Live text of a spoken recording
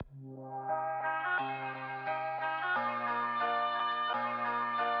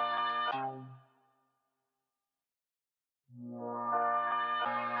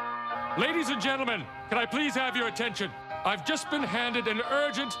Ladies and gentlemen, can I please have your attention? I've just been handed an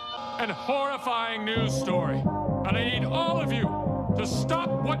urgent and horrifying news story. And I need all of you to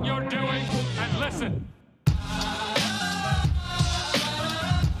stop what you're doing and listen.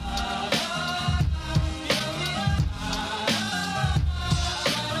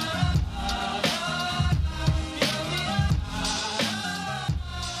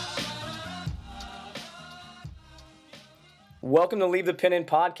 Welcome to Leave the Pin In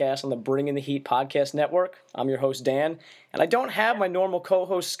podcast on the Bringing the Heat podcast network. I'm your host, Dan, and I don't have my normal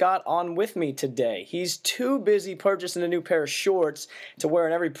co-host, Scott, on with me today. He's too busy purchasing a new pair of shorts to wear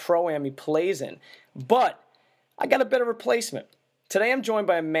in every Pro-Am he plays in. But I got a better replacement. Today I'm joined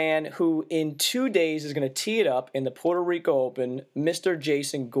by a man who in 2 days is going to tee it up in the Puerto Rico Open, Mr.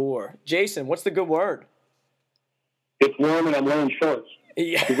 Jason Gore. Jason, what's the good word? It's warm and I'm wearing shorts.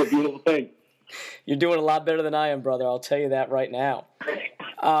 Yeah. It's a beautiful thing. You're doing a lot better than I am, brother. I'll tell you that right now.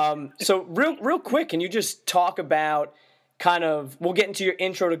 So real quick, can you just talk about kind of, we'll get into your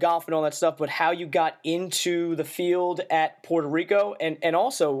intro to golf and all that stuff, but how you got into the field at Puerto Rico, and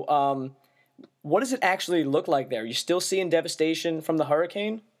also what does it actually look like there? You still seeing devastation from the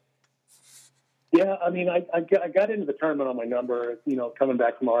hurricane? Yeah, I mean, I got into the tournament on my number, coming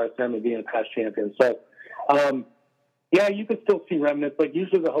back from RSM and being a past champion. So, yeah, you can still see remnants. Like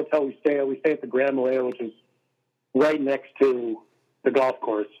usually the hotel we stay at the Grand Malaya, which is right next to the golf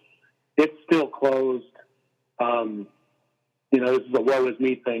course. It's still closed. This is a woe is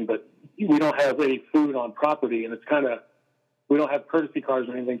me thing, but we don't have any food on property, and we don't have courtesy cars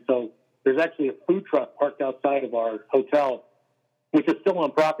or anything. So there's actually a food truck parked outside of our hotel, which is still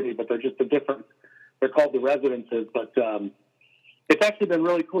on property, but they're just they're called the residences, but it's actually been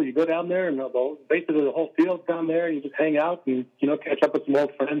really cool. You go down there, and basically the whole field's down there, and you just hang out and, catch up with some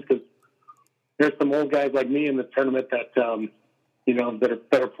old friends, because there's some old guys like me in the tournament that,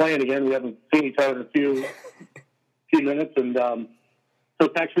 that are playing again. We haven't seen each other in a few minutes, and so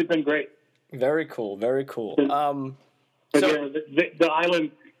it's actually been great. Very cool, very cool. The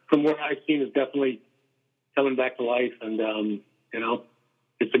island, from what I've seen, is definitely coming back to life, and,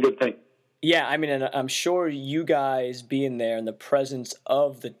 it's a good thing. Yeah, I mean, and I'm sure you guys being there and the presence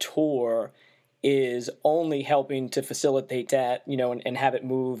of the tour is only helping to facilitate that, and have it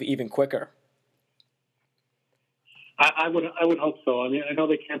move even quicker. I would hope so. I mean, I know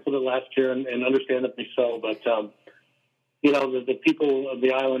they canceled it last year, and understandably so, but, the people of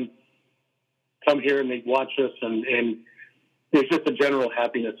the island come here and they watch us, and there's just a general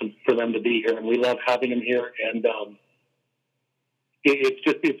happiness for them to be here, and we love having them here, and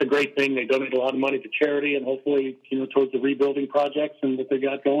it's a great thing. They donate a lot of money to charity and hopefully, towards the rebuilding projects and that they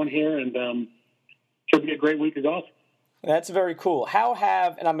got going here. And should be a great week of golf. That's very cool.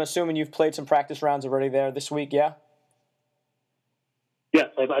 And I'm assuming you've played some practice rounds already there this week, yeah? Yes,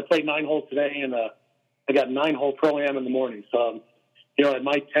 I played 9 holes today, and I got 9-hole Pro-Am in the morning. So, at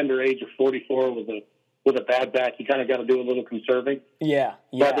my tender age of 44 with a bad back, you kind of got to do a little conserving. Yeah.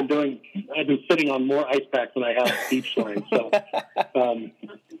 So I've been sitting on more ice packs than I have beach swing. So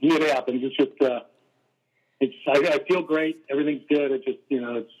it happens. It's just I feel great. Everything's good. It's just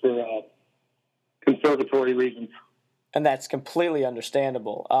it's for conservatory reasons. And that's completely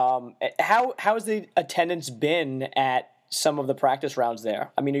understandable. How has the attendance been at some of the practice rounds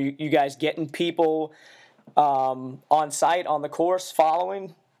there? I mean, are you guys getting people on site on the course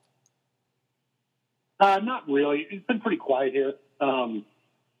following? Not really. It's been pretty quiet here.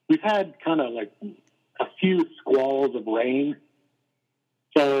 We've had kind of like a few squalls of rain.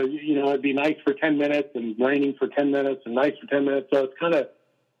 So, it'd be nice for 10 minutes and raining for 10 minutes and nice for 10 minutes. So it's kind of,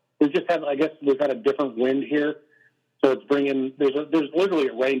 we've had a different wind here. So it's there's literally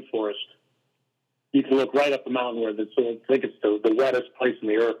a rainforest. You can look right up the mountain where I think it's the wettest place in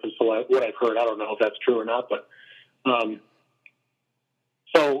the earth is what I've heard. I don't know if that's true or not, but,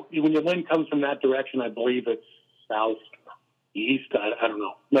 so when the wind comes from that direction, I believe it's southeast. I don't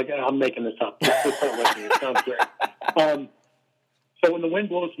know. Like, I'm making this up. It sounds great. So when the wind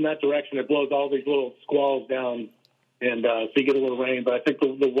blows from that direction, it blows all these little squalls down, and so you get a little rain. But I think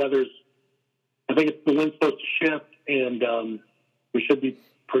the wind's supposed to shift, and we should be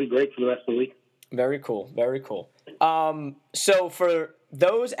pretty great for the rest of the week. Very cool. Very cool. So for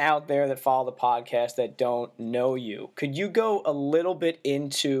those out there that follow the podcast that don't know you, could you go a little bit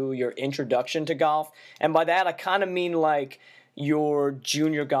into your introduction to golf? And by that, I kind of mean like your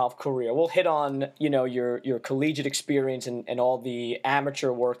junior golf career. We'll hit on, your collegiate experience and all the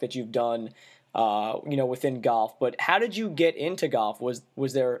amateur work that you've done, within golf. But how did you get into golf? Was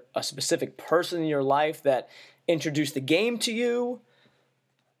there a specific person in your life that introduced the game to you?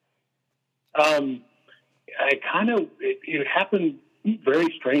 It happened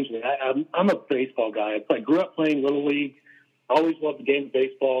very strangely, I'm a baseball guy. I grew up playing Little League. Always loved the game of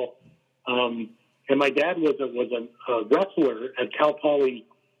baseball. And my dad was a wrestler at Cal Poly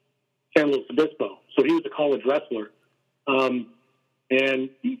San Luis Obispo. So he was a college wrestler. And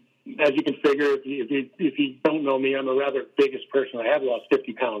as you can figure, if you don't know me, I'm a rather biggish person. I have lost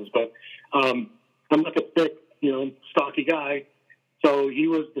 50 pounds, but I'm like a thick, stocky guy. So he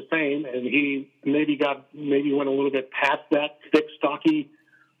was the same, and he maybe went a little bit past that thick, stocky,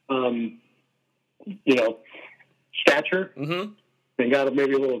 stature, and got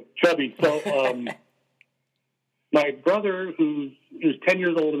maybe a little chubby. So my brother, who's 10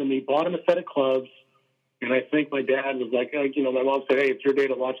 years older than me, bought him a set of clubs, and I think my dad was like, my mom said, "Hey, it's your day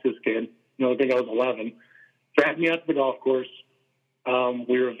to watch this kid." I think I was 11. Dragged me out to the golf course.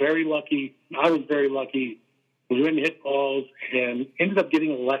 We were very lucky. I was very lucky. We went and hit balls and ended up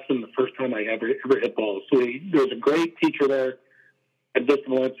getting a lesson the first time I ever hit balls. So there was a great teacher there at Vista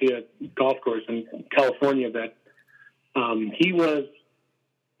Valencia Golf Course in California that he was,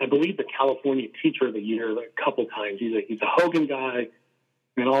 I believe, the California Teacher of the Year a couple times. He's a Hogan guy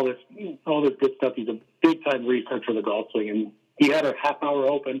and all this good stuff. He's a big time researcher of the golf swing, and he had a half hour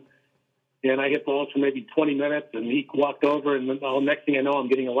open, and I hit balls for maybe 20 minutes, and he walked over, and next thing I know, I'm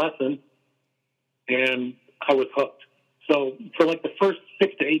getting a lesson, and I was hooked. So for like the first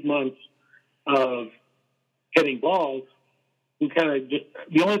 6 to 8 months of hitting balls, we kind of just,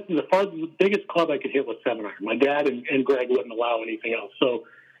 the biggest club I could hit was 7-iron. My dad and Greg wouldn't allow anything else. So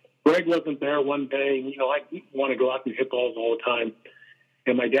Greg wasn't there one day. I want to go out and hit balls all the time.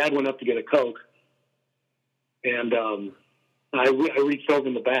 And my dad went up to get a Coke. And I reached over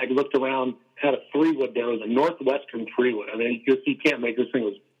in the bag, looked around, had a 3-wood there. It was a Northwestern 3-wood. I mean, you can't make this thing.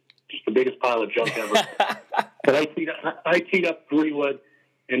 Was just the biggest pile of junk ever. But I teed up 3-wood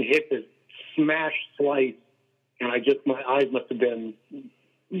and hit this smash slice, and my eyes must have been,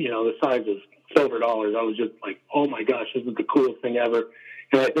 the size of silver dollars. I was just like, oh my gosh, this is the coolest thing ever.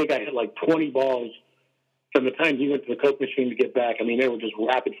 And I think I hit like 20 balls from the time he went to the Coke machine to get back. I mean, they were just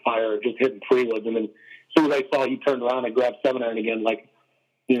rapid fire, just hitting 3-woods. And then as soon as I saw he turned around, I grabbed 7-iron again, like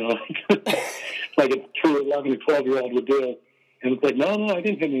a true 11 or 12-year-old would do. And it's like, no, I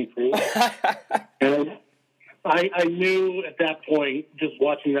didn't hit any 3-wood. And I knew at that point, just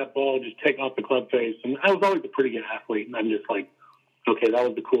watching that ball just take off the club face, and I was always a pretty good athlete, and I'm just like, okay, that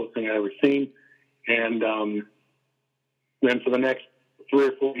was the coolest thing I ever seen. And then for the next 3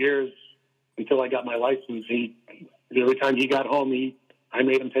 or 4 years, until I got my license, every time he got home, I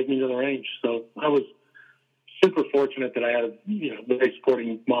made him take me to the range. So I was super fortunate that I had a very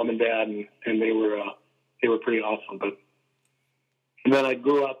supporting mom and dad, and they were pretty awesome. And then I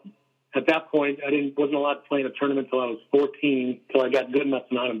grew up. At that point, I wasn't allowed to play in a tournament until I was 14, until I got good enough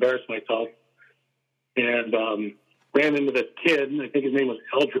to not embarrass myself. And ran into this kid, I think his name was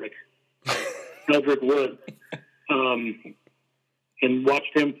Eldrick Wood, and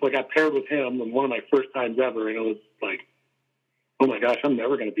watched him. So I got paired with him on one of my first times ever, and it was like, oh my gosh, I'm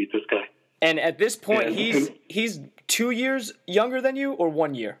never going to beat this guy. And at this point, he's 2 years younger than you, or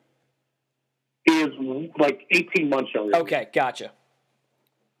 1 year? He is like 18 months younger. Okay, gotcha.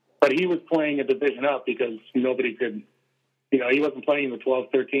 But he was playing a division up because nobody could, he wasn't playing in the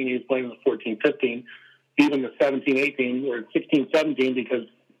 12-13. He was playing in the 14-15, even the 17-18 or 16-17 because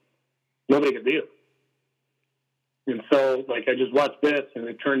nobody could beat him. And so, I just watched this, and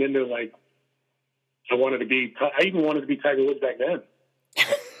it turned into, I even wanted to be Tiger Woods back then.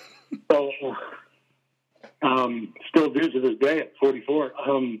 So, still do to this day at 44.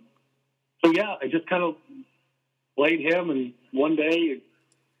 So, yeah, I just kind of played him, and one day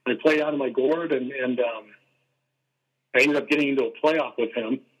I played out of my gourd, and I ended up getting into a playoff with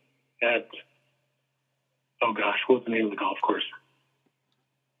him at, oh gosh, what's the name of the golf course?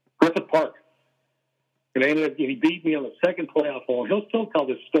 Griffith Park. And he beat me on the second playoff hole. And he'll still tell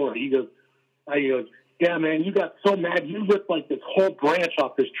this story. He goes, yeah, man, you got so mad, you ripped like this whole branch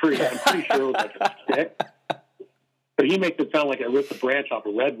off this tree. I'm pretty sure it was like a stick. But he makes it sound like I ripped a branch off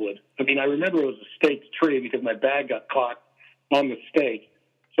a redwood. I mean, I remember it was a staked tree because my bag got caught on the stake.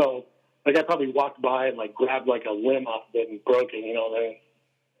 So, I probably walked by and, grabbed, a limb off of it and broke it,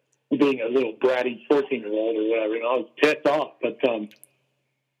 being a little bratty 14-year-old or whatever. I was pissed off. But from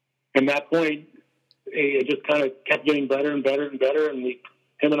that point, it just kind of kept getting better and better and better. And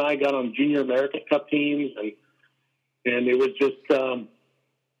him and I got on Junior America's Cup teams. And it was just,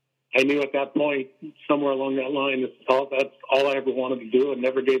 I knew at that point, somewhere along that line, that's all I ever wanted to do. It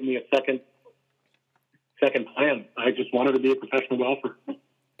never gave me a second plan. I just wanted to be a professional golfer.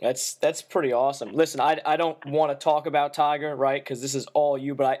 That's pretty awesome. Listen, I don't want to talk about Tiger, right, because this is all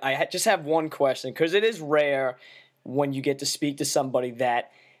you, but I just have one question, because it is rare when you get to speak to somebody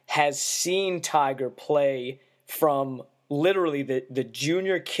that has seen Tiger play from literally the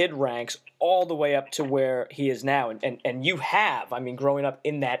junior kid ranks all the way up to where he is now. And you have, I mean, growing up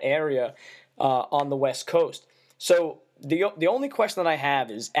in that area on the West Coast. So the only question that I have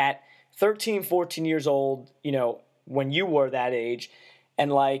is at 13, 14 years old, you know, when you were that age,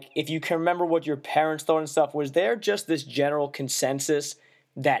 and like if you can remember what your parents thought and stuff, was there just this general consensus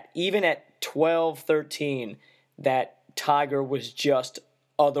that even at 12, 13, that Tiger was just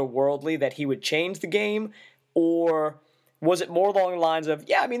otherworldly, that he would change the game? Or was it more along the lines of,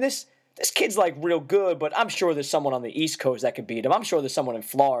 yeah, I mean, this kid's like real good, but I'm sure there's someone on the East Coast that could beat him. I'm sure there's someone in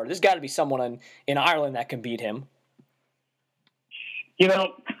Florida. There's got to be someone in Ireland that can beat him. You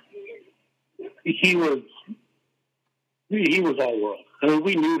know, he was all world. I mean,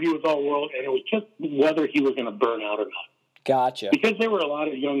 we knew he was all world, and it was just whether he was going to burn out or not. Gotcha. Because there were a lot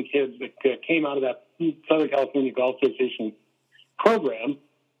of young kids that came out of that Southern California Golf Association program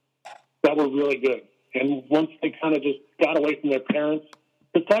that were really good. And once they kind of just got away from their parents,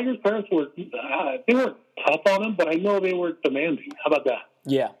 the Tiger's parents they weren't tough on him, but I know they were demanding. How about that?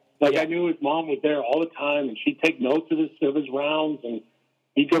 Yeah. Like I knew his mom was there all the time, and she'd take notes of his rounds, and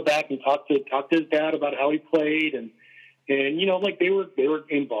he'd go back and talk to his dad about how he played, and you know, like they were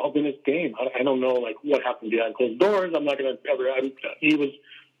involved in his game. I don't know like what happened behind closed doors. I'm not going to ever.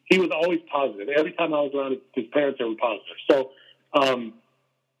 He was always positive. Every time I was around his parents, they were positive. So,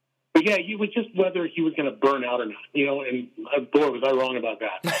 but yeah, it was just whether he was going to burn out or not. You know, and boy, was I wrong about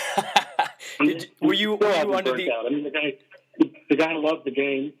that. Were you under the? Out. I mean, the guy loved the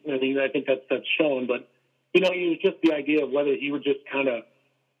game. I mean, I think that's shown. But you know, it was just the idea of whether he would just kind of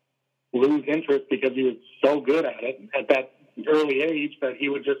lose interest because he was so good at it at that early age that he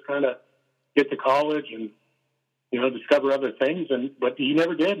would just kind of get to college and, you know, discover other things. But he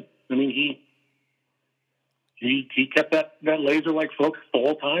never did. I mean, he kept that laser-like focus the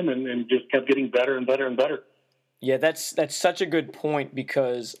whole time and just kept getting better and better and better. Yeah, that's such a good point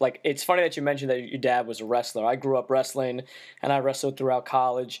because, like, it's funny that you mentioned that your dad was a wrestler. I grew up wrestling, and I wrestled throughout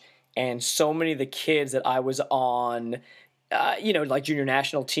college, and so many of the kids that I was on you know, like junior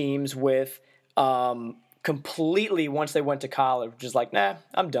national teams with, completely once they went to college, just like, nah,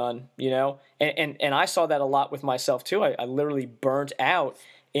 I'm done, you know? And I saw that a lot with myself too. I literally burnt out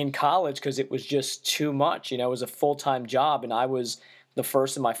in college because it was just too much. You know, it was a full-time job, and I was the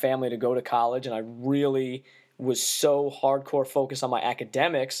first in my family to go to college, and I really was so hardcore focused on my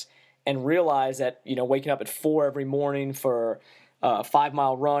academics and realized that, you know, waking up at 4 every morning for a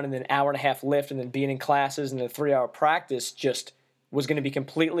 5-mile run and then an hour and a half lift and then being in classes and a 3-hour practice just was going to be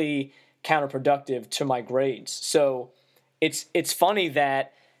completely counterproductive to my grades. So it's funny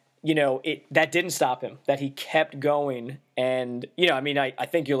that, you know, that didn't stop him, that he kept going. And, you know, I mean, I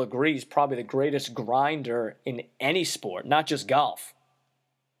think you'll agree he's probably the greatest grinder in any sport, not just golf.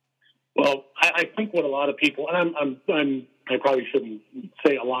 Well, I think what a lot of people, and I probably shouldn't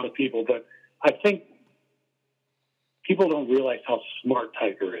say a lot of people, but I think people don't realize how smart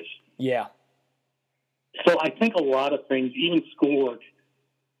Tiger is. Yeah. So I think a lot of things, even schoolwork,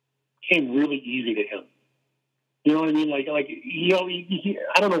 came really easy to him. You know what I mean? Like you know,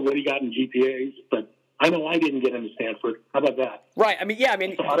 I don't know what he got in GPAs, but I know I didn't get into Stanford. How about that? Right. I mean, yeah. I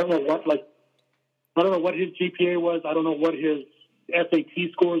mean, so I don't know what his GPA was. I don't know what his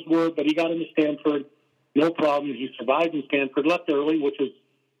SAT scores were, but he got into Stanford, no problem. He survived in Stanford, left early, which is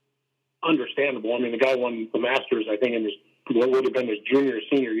understandable. I mean, the guy won the Masters, I think, in what would have been his junior or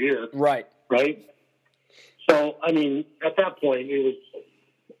senior year. Right. Right? So, I mean, at that point, he's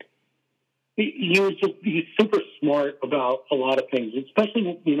super smart about a lot of things,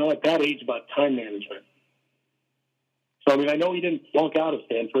 especially, you know, at that age about time management. So, I mean, I know he didn't flunk out of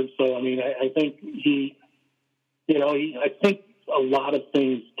Stanford. So, I mean, I think I think a lot of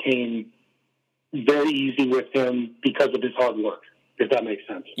things came very easy with him because of his hard work, if that makes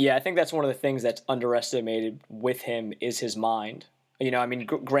sense. Yeah, I think that's one of the things that's underestimated with him is his mind. You know, I mean,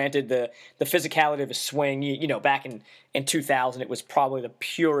 granted, the physicality of his swing, you know, back in 2000, it was probably the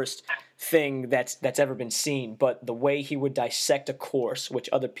purest thing that's ever been seen. But the way he would dissect a course, which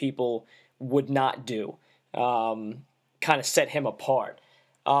other people would not do, kind of set him apart.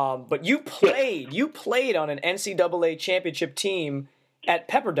 But you played on an NCAA championship team at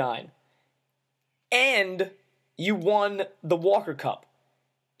Pepperdine, and you won the Walker Cup.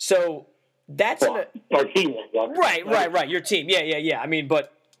 So that's our team won. Right. Your team, yeah. I mean,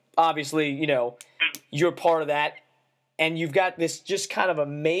 but obviously, you know, you're part of that, and you've got this just kind of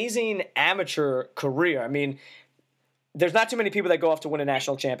amazing amateur career. I mean, there's not too many people that go off to win a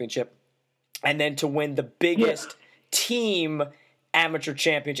national championship, and then to win the biggest team amateur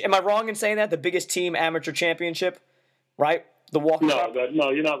championship. Am I wrong in saying that? The biggest team amateur championship? right? The Walker Cup.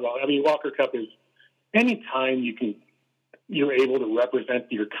 No, you're not wrong. I mean, Walker Cup is any time you're able to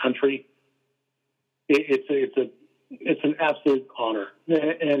represent your country. It's an absolute honor,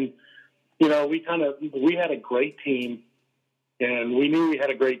 and we had a great team, and we knew we had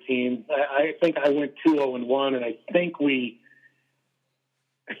a great team. I think I went 2-0-1, and I think we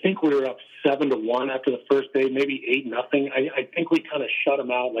were up 7-1 after the first day, maybe 8-0. I think we kind of shut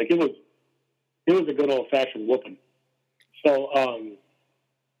them out. Like it was a good old fashioned whooping. So,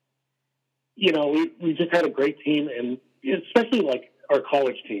 we just had a great team, and especially like our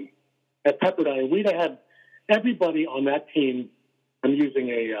college team at Pepperdine, we'd have had everybody on that team. I'm using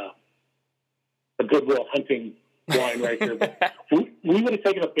a Goodwill Hunting line right here, but we would have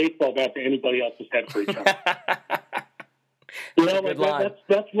taken a baseball bat to anybody else's head for each other. That's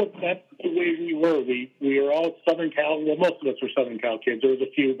the way we were. We were all Southern Cal. Well, most of us were Southern Cal kids. There was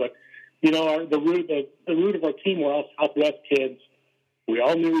a few, but the root of our team were all Southwest kids. We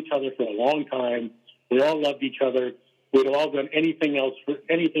all knew each other for a long time. We all loved each other. We'd all done anything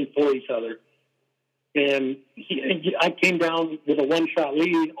for each other. And I came down with a one-shot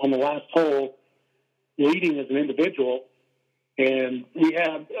lead on the last hole, leading as an individual. And we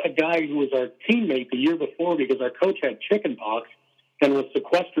had a guy who was our teammate the year before because our coach had chicken pox and was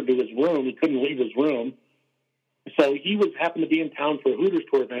sequestered to his room. He couldn't leave his room. So he happened to be in town for a Hooters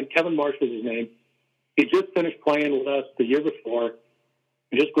tour event. Kevin Marsh was his name. He just finished playing with us the year before.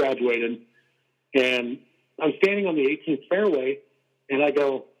 He just graduated. And I'm standing on the 18th fairway, and I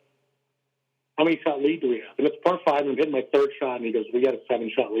go, how many shot lead do we have? And it's par 5, and I'm hitting my third shot, and he goes, we got a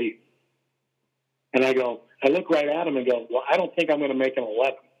 7-shot lead. And I look right at him and go, well, I don't think I'm going to make an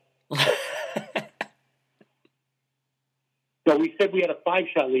 11. So we said we had a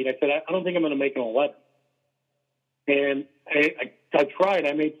 5-shot lead. I said, I don't think I'm going to make an 11. And I tried.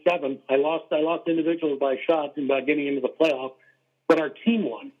 I made 7. I lost individuals by a shot and by getting into the playoff, but our team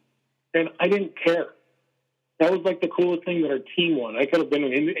won. And I didn't care. That was like the coolest thing, that our team won. I could have been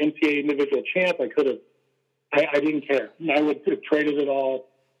an NCAA individual champ. I didn't care. I would have traded it all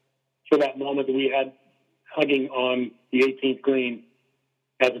for that moment that we had hugging on the 18th green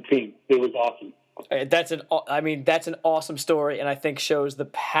as a team. It was awesome. That's an awesome story, and I think shows the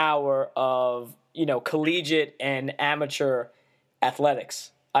power of, collegiate and amateur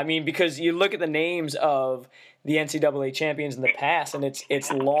athletics. I mean, because you look at the names of the NCAA champions in the past, and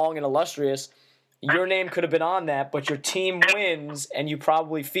it's long and illustrious. Your name could have been on that, but your team wins, and you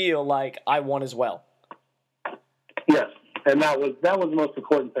probably feel like I won as well. Yes, and that was the most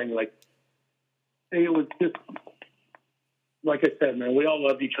important thing. Like, it was just, like I said, man, we all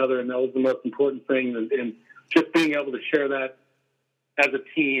loved each other, and that was the most important thing. And just being able to share that as a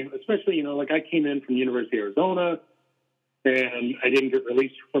team, especially, like I came in from the University of Arizona, and I didn't get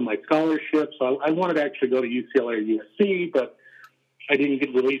released from my scholarship, so I wanted to actually go to UCLA or USC, but I didn't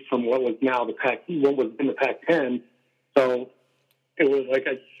get released from what was now what was in the Pac-10. So it was like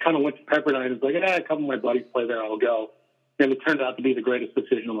I kind of went to Pepperdine and was like, a couple of my buddies play there, I'll go. And it turned out to be the greatest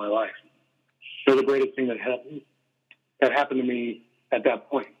decision of my life. So the greatest thing that happened to me at that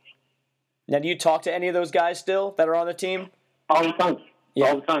point. Now, do you talk to any of those guys still that are on the team? All the time. Yeah.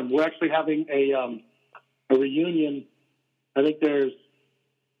 All the time. We're actually having a reunion. I think there's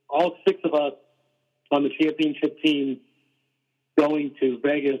all 6 of us on the championship team going to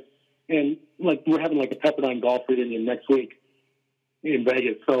Vegas, and we're having a Pepperdine golf reunion next week in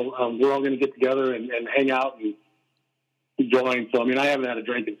Vegas. So we're all going to get together and hang out and join. So, I mean, I haven't had a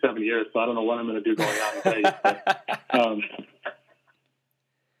drink in 7 years, so I don't know what I'm going to do going out in Vegas. But,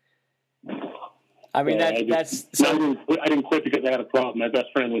 I mean, I didn't quit because I had a problem. My best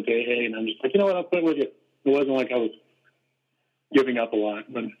friend went to AA, and I'm just like, I'll quit with you. It wasn't like I was giving up a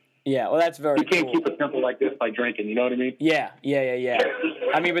lot, but yeah, well, that's very cool. You can't keep it simple like this by drinking, you know what I mean? Yeah.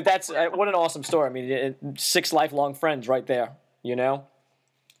 I mean, but that's what an awesome story. I mean, 6 lifelong friends right there, Yeah,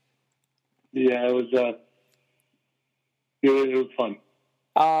 it was fun.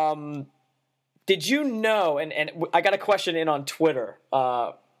 Did you know, and I got a question in on Twitter,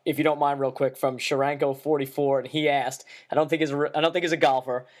 if you don't mind real quick, from Sharanko44, and he asked, I don't think he's a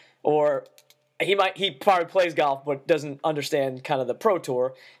golfer, or he probably plays golf but doesn't understand kind of the pro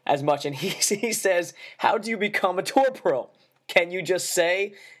tour as much, and he says, how do you become a tour pro? Can you just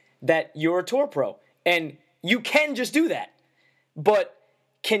say that you're a tour pro? And you can just do that, but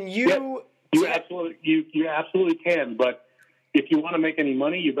can you? Yep, you absolutely can, but if you want to make any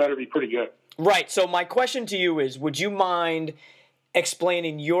money, you better be pretty good. Right. So my question to you is, would you mind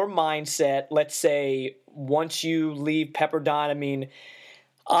explaining your mindset, let's say, once you leave Pepperdine? I mean,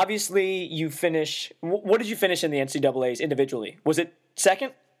 obviously you finish – what did you finish in the NCAAs individually? Was it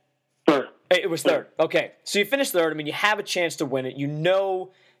second? Third. It was third. Okay. So you finished third. I mean, you have a chance to win it. You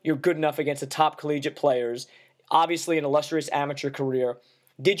know you're good enough against the top collegiate players. Obviously, an illustrious amateur career.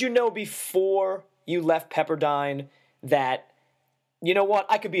 Did you know before you left Pepperdine that, you know what,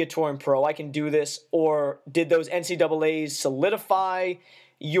 I could be a touring pro, I can do this? Or did those NCAAs solidify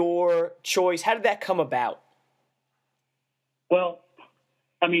your choice? How did that come about? Well,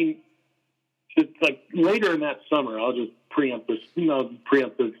 I mean, it's like later in that summer, I'll just preempt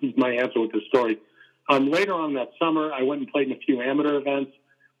my answer with this story. Later on that summer, I went and played in a few amateur events.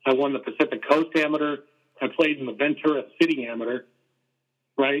 I won the Pacific Coast Amateur. I played in the Ventura City Amateur,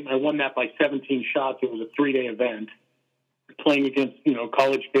 right? I won that by 17 shots. It was a 3-day event, playing against,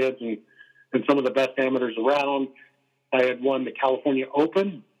 college kids and some of the best amateurs around. I had won the California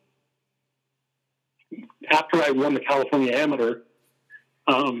Open. After I won the California Amateur,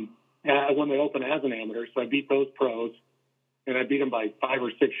 I won the Open as an amateur, so I beat those pros, and I beat them by 5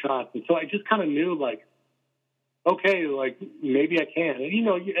 or 6 shots. And so I just kind of knew, like, okay, like, maybe I can.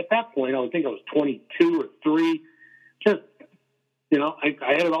 And, at that point, I would think I was 22 or 3. Just, I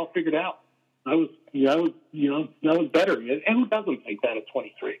had it all figured out. I was better. And who doesn't think that at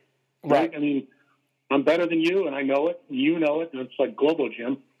 23? Right? I mean, I'm better than you, and I know it. You know it, and it's like Globo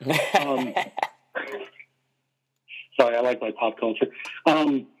Gym. Sorry, I like my pop culture.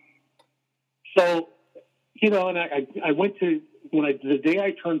 So, and I went to, the day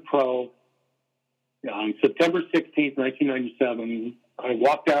I turned pro, on September 16th, 1997, I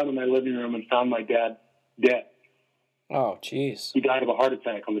walked out of my living room and found my dad dead. Oh, jeez. He died of a heart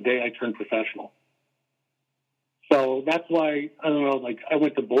attack on the day I turned professional. So that's why, I don't know, like, I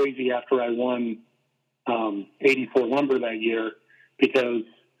went to Boise after I won 84 Lumber that year because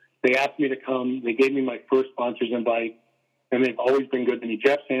they asked me to come. They gave me my first sponsor's invite, and they've always been good to me.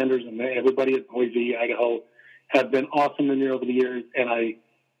 Jeff Sanders and everybody at Boise, Idaho, have been awesome to me over the years, and I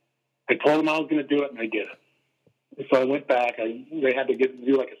told them I was going to do it, and I did it. So I went back. They had to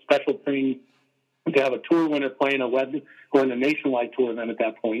do like a special thing to have a tour winner playing in a nationwide tour event at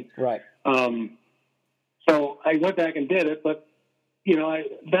that point. Right. So I went back and did it, but,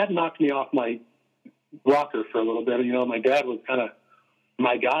 that knocked me off my rocker for a little bit. My dad was kind of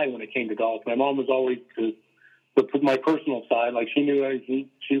my guy when it came to golf. My mom was always my personal side. Like, she knew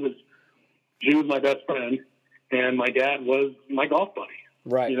she was my best friend, and my dad was my golf buddy.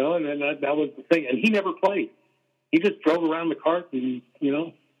 Right. And then that was the thing. And he never played. He just drove around the cart and,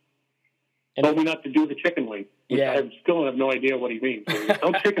 told me not to do the chicken wing. Yeah. I still have no idea what he means.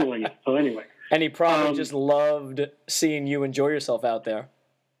 Don't chicken wing it. So anyway. And he probably just loved seeing you enjoy yourself out there.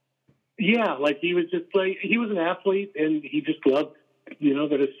 Yeah, like he was an athlete, and he just loved,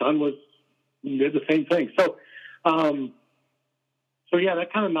 that his son did the same thing. So yeah,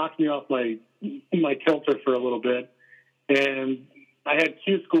 that kind of knocked me off my kilter for a little bit. And I had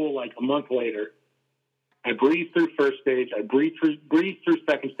Q school like a month later. I breezed through first stage. I breezed through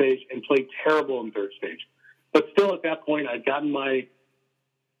second stage and played terrible in third stage. But still, at that point, I'd gotten my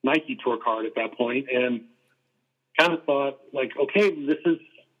Nike tour card at that point, and kind of thought, like, okay, this is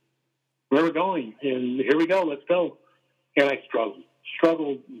where we're going, and here we go, let's go. And I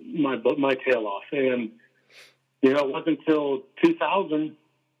struggled my tail off. And, it wasn't until 2000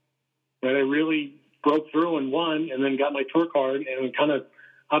 that I really broke through and won, and then got my tour card, and kind of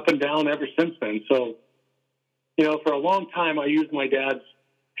up and down ever since then. So, for a long time, I used my dad's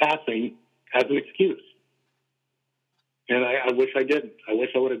passing as an excuse. And I wish I didn't. I wish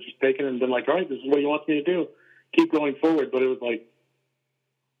I would have just taken it and been like, all right, this is what he wants me to do. Keep going forward. But it was like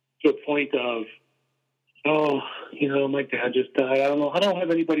to a point of, my dad just died. I don't know. I don't have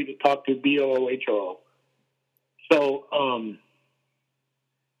anybody to talk to, BOOHO. So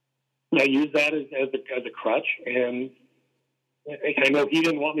I used that as a crutch. And I know he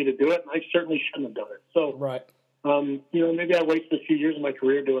didn't want me to do it, and I certainly shouldn't have done it. So, right. Maybe I wasted a few years of my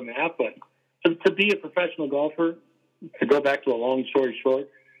career doing that. But to be a professional golfer, to go back to a long story short,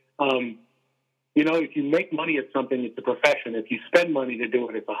 if you make money at something, it's a profession. If you spend money to do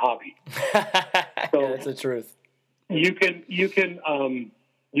it, it's a hobby. So yeah, that's the truth. You can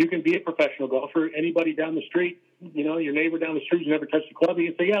be a professional golfer. Anybody down the street, your neighbor down the street who's never touched a club,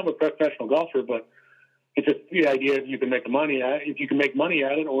 you can say, yeah, I'm a professional golfer, but it's just the idea if you can make money at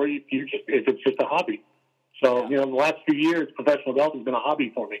it, or if it's just a hobby. So, the last few years, professional golf has been a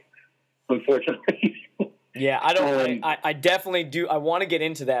hobby for me, unfortunately. Yeah, I definitely do. I want to get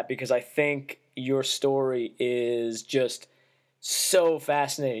into that because I think your story is just so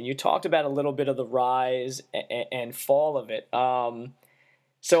fascinating. You talked about a little bit of the rise and fall of it.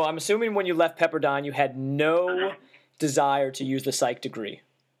 So I'm assuming when you left Pepperdine, you had no desire to use the psych degree.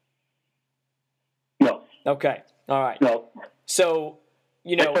 No. Okay. All right. No. So,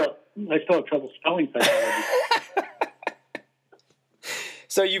 have trouble spelling psychology.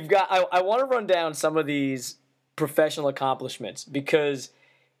 So you've got. I want to run down some of these professional accomplishments because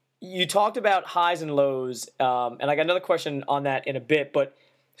you talked about highs and lows, and I got another question on that in a bit. But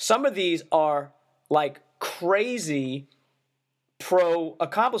some of these are like crazy pro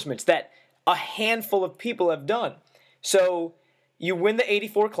accomplishments that a handful of people have done. So you win the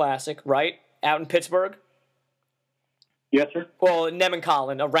 '84 Classic, right, out in Pittsburgh. Yes, sir. Well,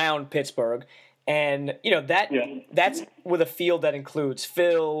 Nemenkollen, around Pittsburgh. And, that's with a field that includes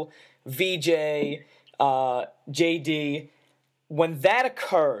Phil, VJ, JD. When that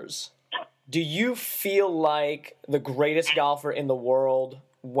occurs, do you feel like the greatest golfer in the world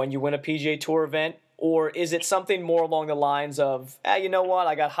when you win a PGA Tour event? Or is it something more along the lines of, you know what,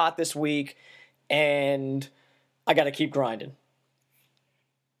 I got hot this week and I got to keep grinding?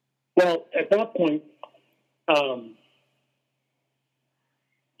 Well, at that point, I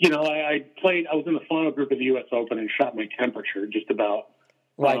was in the final group of the U.S. Open and shot my temperature just about.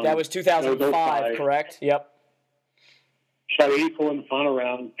 Right, that was 2005, correct? Yep. Shot 84 in the final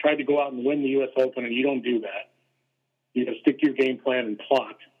round, tried to go out and win the U.S. Open, and you don't do that. You stick to your game plan and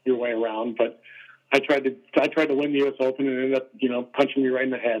plot your way around. But I tried to win the U.S. Open and ended up, punching me right in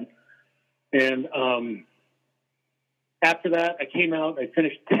the head. And after that, I came out. I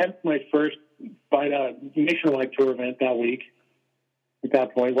finished 10th my first nationwide tour event that week. At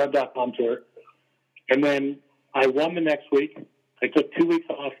that point, Web.com tour. And then I won the next week. I took 2 weeks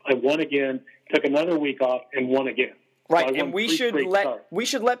off. I won again, took another week off, and won again. Right, so and we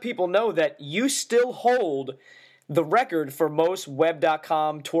should let people know that you still hold the record for most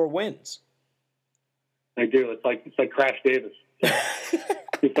Web.com tour wins. I do. It's like Crash Davis.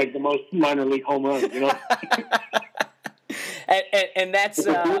 It's like the most minor league home runs, and that's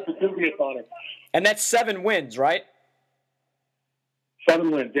and that's 7 wins, right?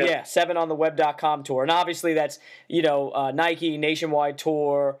 7 wins, yeah. Yeah, 7 on the Web.com tour. And obviously that's, Nike, Nationwide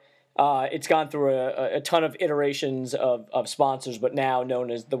Tour. It's gone through a ton of iterations of sponsors, but now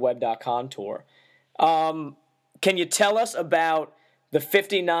known as the Web.com tour. Can you tell us about the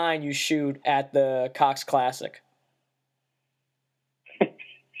 59 you shoot at the Cox Classic?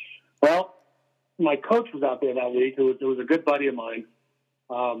 Well, my coach was out there that week. It was a good buddy of mine.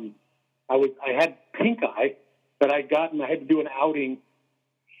 I had pink eye that I'd gotten. I had to do an outing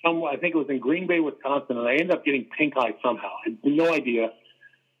somewhere. I think it was in Green Bay, Wisconsin, and I ended up getting pink eye somehow. I had no idea.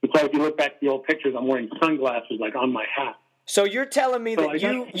 So if you look back at the old pictures, I'm wearing sunglasses like on my hat. So you're telling me that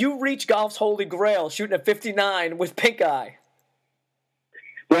you reached golf's holy grail shooting a 59 with pink eye?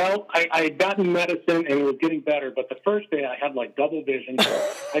 Well, I had gotten medicine and it was getting better, but the first day I had like double vision.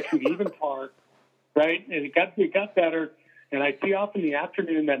 I shoot even par, right? And it got better, and I tee off in the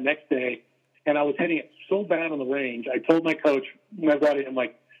afternoon that next day, and I was hitting it so bad on the range. I told my coach, my buddy, I'm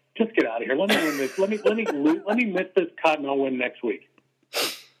like, just get out of here. Let me win this. Let me miss this cut, and I'll win next week.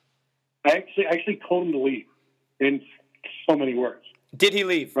 I actually told him to leave in so many words. Did he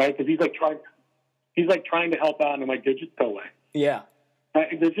leave? Right, because he's trying to help out, and I'm like, dude, just go away. Yeah.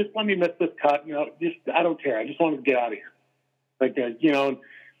 Just let me miss this cut. I don't care. I just want to get out of here.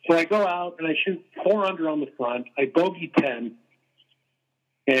 So I go out and I shoot 4 under on the front. I bogey 10,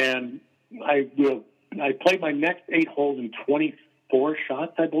 and I played my next 8 holes in 24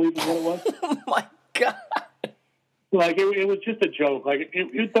 shots, I believe is what it was. Oh my God. Like it was just a joke. Like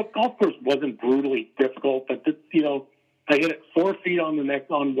the golf course wasn't brutally difficult, but I hit it 4 feet on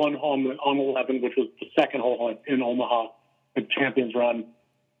one hole on 11, which was the second hole in Omaha, the Champions Run,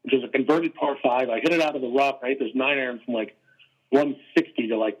 which is a converted par 5. I hit it out of the rough. Right, there's 9 irons from like 160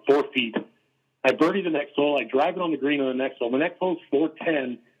 to like 4 feet. I birdie the next hole. I drive it on the green on the next hole. The next hole is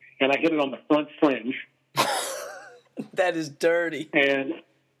 410, and I hit it on the front fringe. That is dirty. And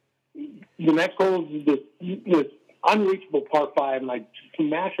the next hole is this unreachable par 5, and I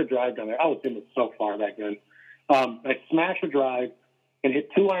smash a drive down there. I was in it so far back then. I smash a drive and hit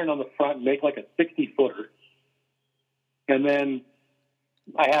 2 iron on the front and make like a 60-footer. And then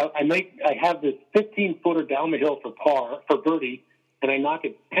I have this 15-footer down the hill for birdie, and I knock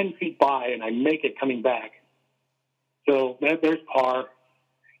it 10 feet by, and I make it coming back. So there's par.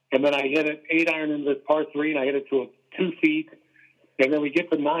 And then I hit an 8 iron into this par 3, and I hit it to 2 feet. And then we get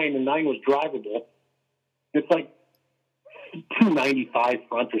to 9, and 9 was drivable. It's like 295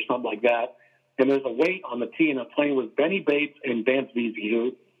 front or something like that. And there's a weight on the tee, and I'm playing with Benny Bates and Vance Veazey,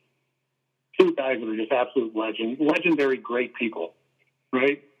 who 2 guys that are just absolute legendary, great people,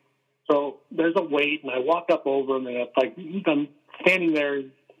 right? So there's a weight, and I walk up over them, and it's like I'm standing there,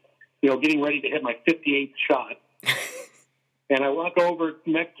 getting ready to hit my 58th shot. And I walk over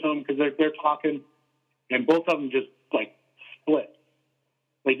next to them because they're talking, and both of them just like split.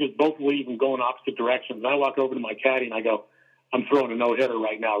 they just both leave and go in opposite directions. And I walk over to my caddy and I go, I'm throwing a no-hitter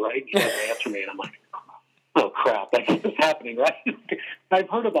right now, right? He doesn't answer me. And I'm like, oh, crap. Like, this is happening, right? I've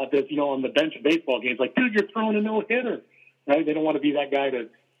heard about this, on the bench of baseball games. Like, dude, you're throwing a no-hitter, right? They don't want to be that guy to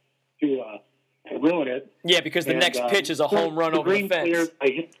ruin it. Yeah, because the next pitch is a home run over the fence.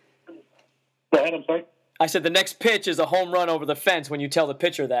 Go ahead, I'm sorry? I said the next pitch is a home run over the fence when you tell the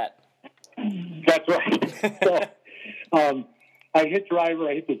pitcher that. That's right. So, I hit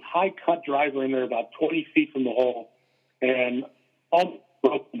this high-cut driver in there about 20 feet from the hole, and almost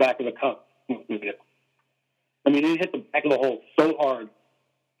broke the back of the cup with it. I mean, it hit the back of the hole so hard,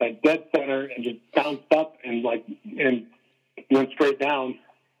 like dead center, and just bounced up and went straight down,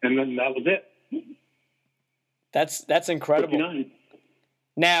 and then that was it. That's incredible. 59.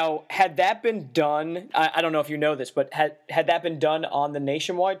 Now, had that been done, I don't know if you know this, but had that been done on the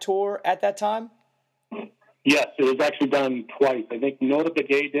Nationwide tour at that time? Yes, it was actually done twice. I think Nota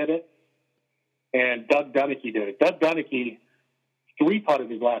Begay did it, and Doug Dunicki did it. Doug Dunicki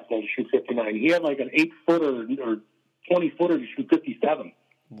three-putted his last hole to shoot 59. He had like an 8-footer or 20-footer to shoot 57.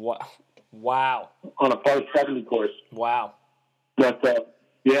 Wow. On a par 70 course. Wow. But,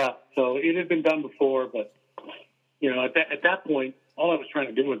 yeah, so it had been done before, but, at that point, all I was trying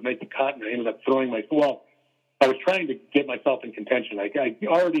to do was make the cut, and I ended up throwing I was trying to get myself in contention. I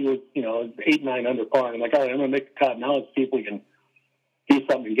already was, 8-9 under par. And I'm like, all right, I'm going to make the cut. Now let's see if we can do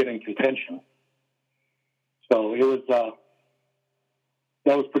something and get in contention. So it was,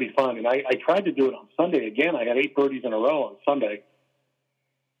 that was pretty fun. And I tried to do it on Sunday again. I got 8 birdies in a row on Sunday.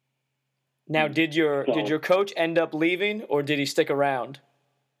 Now, did your coach end up leaving, or did he stick around?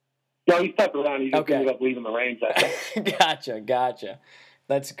 No, he stuck around. He just ended up leaving the range. Gotcha.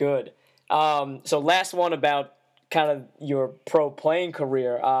 That's good. So last one about kind of your pro playing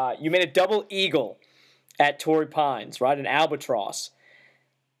career. You made a double eagle at Torrey Pines, right? An albatross.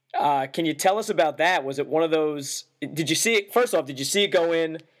 Can you tell us about that? Was it one of those? Did you see it? First off, did you see it go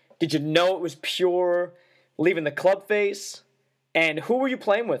in? Did you know it was pure leaving the club face? And who were you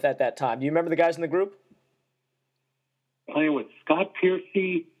playing with at that time? Do you remember the guys in the group? Playing with Scott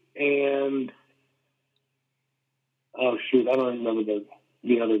Piercy and I don't remember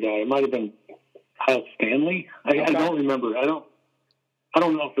the other guy. It might have been Kyle Stanley. I don't remember. I don't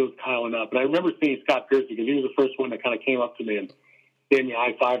know if it was Kyle or not, but I remember seeing Scott Piercy because he was the first one that kind of came up to me and gave me a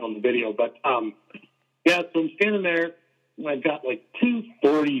high five on the video. But so I'm standing there and I've got like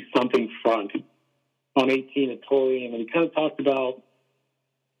 240 something front on 18 at Torrey, and we kind of talked about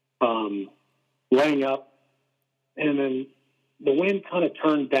laying up, and then the wind kind of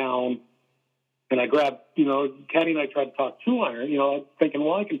turned down. And I grabbed, Caddy and I tried to talk 2-iron, thinking,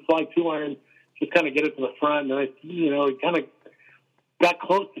 well, I can fly 2-iron, just kind of get it to the front. And I kind of got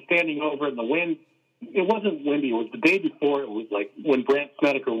close to standing over it, and the wind, it wasn't windy. It was the day before. It was like when Brandt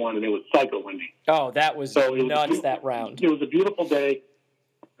Snedeker won, and it was psycho windy. Oh, that was nuts, that round. It was a beautiful day.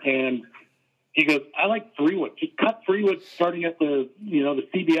 And he goes, I like 3-wood. Just cut 3-wood starting at the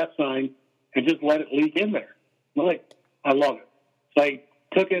CBS sign and just let it leak in there. I'm like, I love it. So I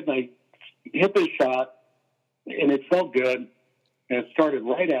took it and I hit this shot, and it felt good, and it started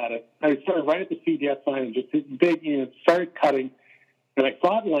right at it. I started right at the CBS sign and just started cutting, and I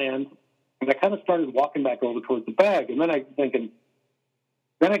saw it land, and I kind of started walking back over towards the bag, and then I see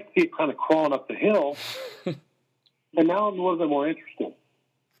it kind of crawling up the hill, and now I'm a little bit more interested.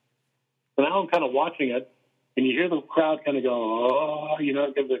 So now I'm kind of watching it, and you hear the crowd kind of go, oh,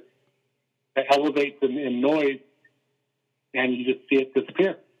 because it elevates in noise, and you just see it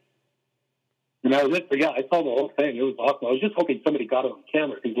disappear. And that was it. But yeah, I saw the whole thing. It was awesome. I was just hoping somebody got it on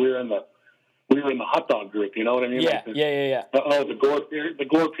camera because we were in the hot dog group. You know what I mean? Yeah, yeah. The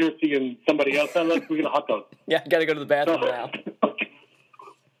Gore Piercy and somebody else. Let's get a hot dog. Yeah, got to go to the bathroom now.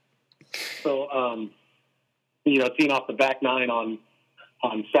 So, seeing off the back nine on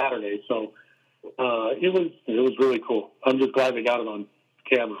Saturday. So it was really cool. I'm just glad they got it on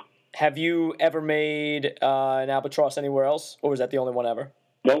camera. Have you ever made an albatross anywhere else, or was that the only one ever?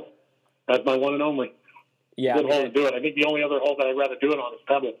 Nope. That's my one and only. Yeah, good hole to do it. I think the only other hole that I'd rather do it on is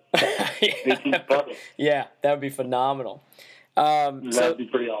Pebble. 18th Pebble. Yeah, that would be phenomenal. That would be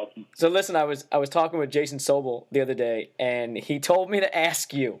pretty awesome. So listen, I was talking with Jason Sobel the other day, and he told me to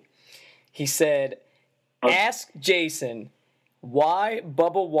ask you. He said, ask Jason why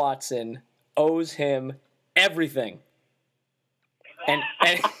Bubba Watson owes him everything. And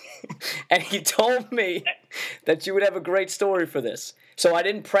and he told me that you would have a great story for this. So I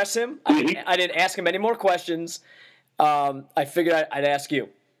didn't press him. I didn't ask him any more questions. I figured I'd ask you.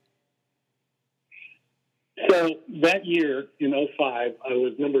 So that year in 2005, I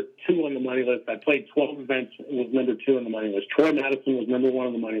was number 2 on the money list. I played 12 events and was number 2 on the money list. Troy Madison was number 1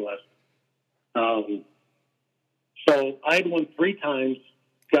 on the money list. So I had won 3 times,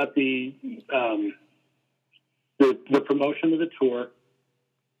 got the promotion to the tour,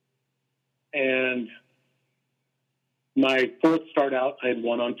 and my 4th start out, I had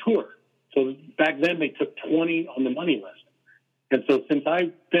won on tour. So back then they took 20 on the money list. And so since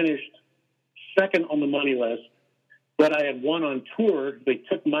I finished 2nd on the money list, but I had won on tour, they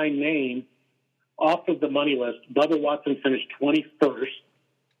took my name off of the money list. Bubba Watson finished 21st,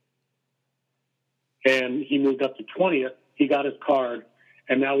 and he moved up to 20th. He got his card,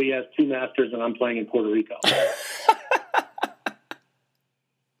 and now he has 2 Masters, and I'm playing in Puerto Rico.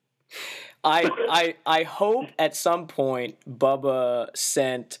 I hope at some point Bubba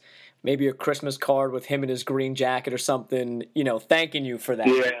sent maybe a Christmas card with him in his green jacket or something, thanking you for that.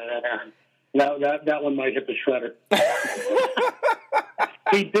 Yeah, that one might hit the shredder.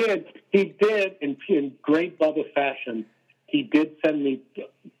 He did in great Bubba fashion. He did send me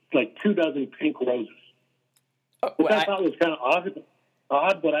like 2 dozen pink roses, which I thought was kind of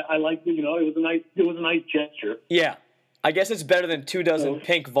odd, but I liked it. It was a nice gesture. Yeah, I guess it's better than 2 dozen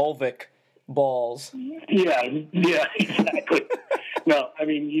pink Volvic balls. Yeah, exactly. No, I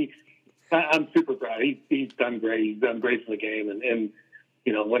mean, I'm super proud. He's done great. He's done great for the game, and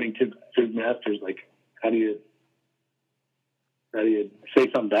winning 2 Masters. Like, how do you say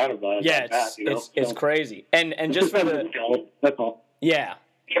something bad about it? Yeah, like that, it's crazy. And just for that's all. Yeah.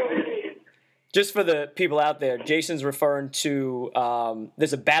 Just for the people out there, Jason's referring to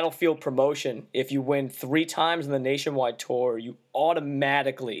there's a Battlefield promotion. If you win 3 times in the Nationwide Tour, you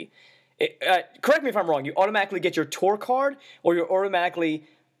automatically correct me if I'm wrong. You automatically get your tour card, or you're automatically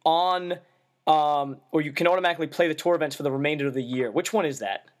on, or you can automatically play the tour events for the remainder of the year. Which one is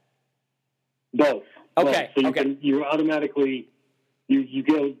that? Both. Okay. Both. So you automatically you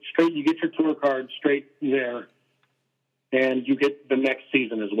go straight. You get your tour card straight there, and you get the next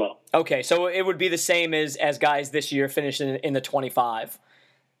season as well. Okay, so it would be the same as guys this year finishing in the 25.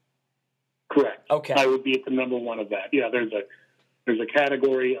 Correct. Okay. I would be at the number 1 of that. Yeah, there's a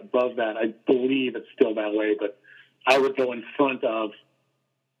category above that. I believe it's still that way, but I would go in front of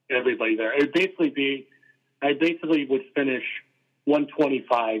everybody there. It would basically I would finish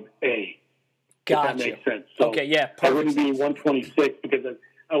 125A. Gotcha. If that makes sense. So okay, yeah. I wouldn't be 126 because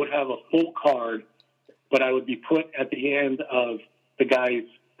I would have a full card, but I would be put at the end of the guys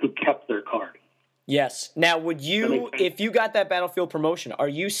who kept their card. Yes. Now, would you, if you got that Battlefield promotion, are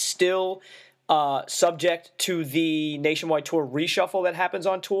you still subject to the Nationwide Tour reshuffle that happens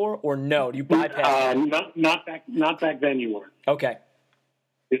on tour, or no? Do you bypass that? Not back then. You weren't. Okay.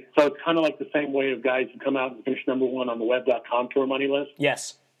 So it's kind of like the same way of guys who come out and finish number 1 on the Web.com Tour money list.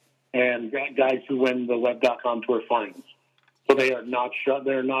 Yes. And guys who win the Web.com Tour finals. So they are not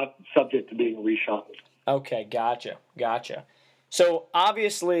they're not subject to being reshuffled. Okay, gotcha. So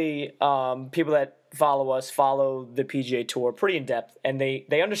obviously, people that follow us follow the PGA Tour pretty in depth, and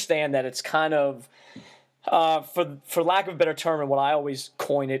they understand that it's kind of, for lack of a better term, and what I always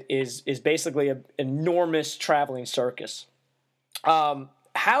coin it is basically an enormous traveling circus.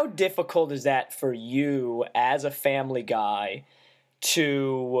 How difficult is that for you as a family guy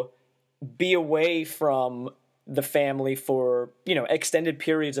to be away from the family for extended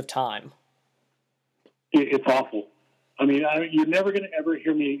periods of time? It's awful. I mean, you're never going to ever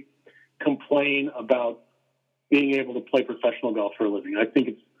hear me complain about being able to play professional golf for a living. I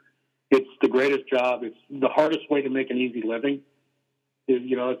think it's the greatest job. It's the hardest way to make an easy living.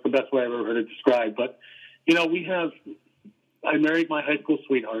 It's the best way I've ever heard it described. But I married my high school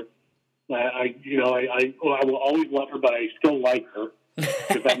sweetheart. I will always love her, but I still like her.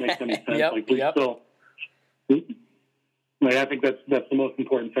 If that makes any sense. I think that's the most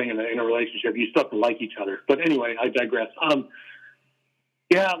important thing in a relationship. You still have to like each other. But anyway, I digress.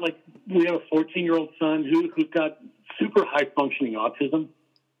 We have a 14-year-old son who's got super high-functioning autism.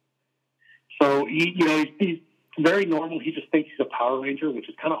 So he's very normal. He just thinks he's a Power Ranger, which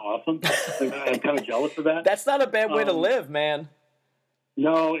is kind of awesome. I'm kind of jealous of that. That's not a bad way to live, man.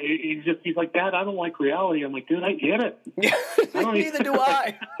 No, he's like, Dad, I don't like reality. I'm like, dude, I get it. Neither do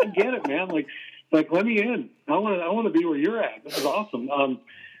I. I get it, man. Like, let me in. I want to be where you're at. This is awesome.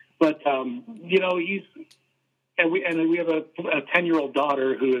 We have a 10-year-old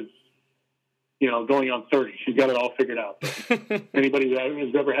daughter who is, going on 30. She's got it all figured out. Anybody that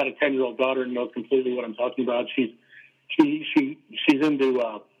has ever had a 10-year-old daughter knows completely what I'm talking about. She's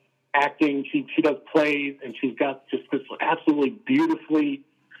into acting. She does plays, and she's got just this absolutely beautifully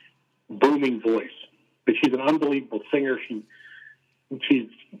booming voice. But she's an unbelievable singer. She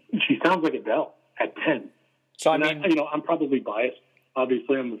sounds like Adele at 10. So, and I'm probably biased.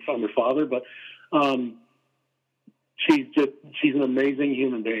 Obviously, I'm her father, but she's an amazing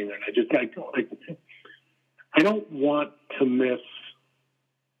human being, and I don't want to miss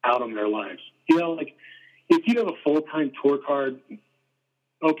out on their lives. Like if you have a full-time tour card,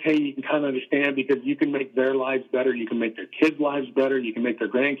 okay, you can kind of understand because you can make their lives better, you can make their kids' lives better, you can make their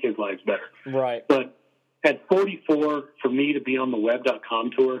grandkids' lives better. Right. But at 44, for me to be on the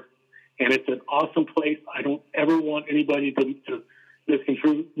web.com tour, and it's an awesome place. I don't ever want anybody to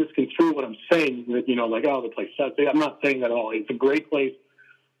misconstrue what I'm saying. That the place sucks. I'm not saying that at all. It's a great place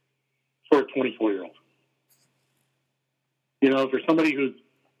for a 24-year-old. For somebody whose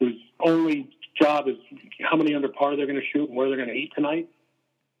only job is how many under par they're going to shoot and where they're going to eat tonight.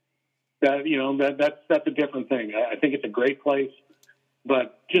 That's a different thing. I think it's a great place,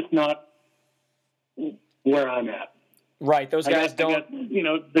 but just not where I'm at. Right. Those guys don't.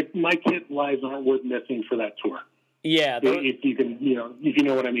 My kids' lives aren't worth missing for that tour. Yeah. If you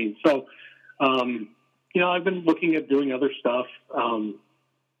know what I mean. So, I've been looking at doing other stuff.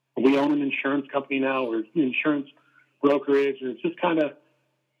 We own an insurance company now, or insurance brokerage, and it's just kind of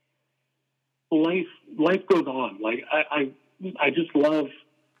life goes on. Like I just love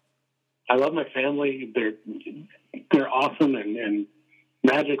my family. They're awesome and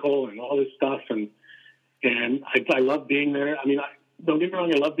magical and all this stuff, and I love being there. I mean, don't get me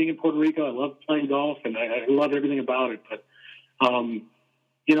wrong, I love being in Puerto Rico. I love playing golf, and I love everything about it. But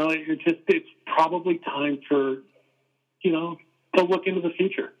it's probably time for to look into the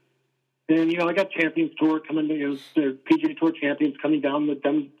future. And I got Champions Tour coming. The PGA Tour champions coming down the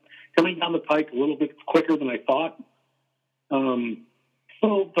pike a little bit quicker than I thought.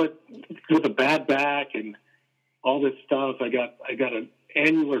 But with a bad back and all this stuff, I got an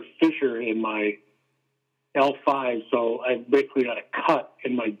annular fissure in my L5, so I basically got a cut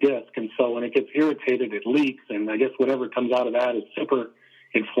in my disc, and so when it gets irritated, it leaks, and I guess whatever comes out of that is super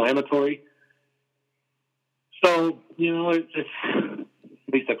inflammatory. So it's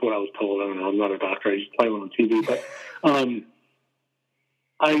at least that's what I was told. I don't know. I'm not a doctor. I just play one on TV, but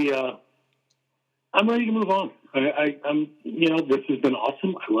I'm ready to move on. I'm this has been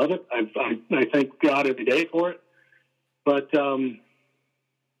awesome. I love it. I thank God every day for it. But I'm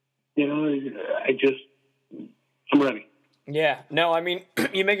ready. Yeah. No, I mean,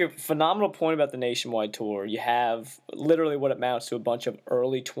 you make a phenomenal point about the nationwide tour. You have literally what amounts to a bunch of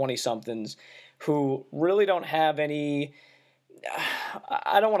early 20-somethings who really don't have any.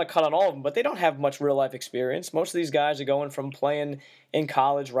 I don't want to cut on all of them, but they don't have much real life experience. Most of these guys are going from playing in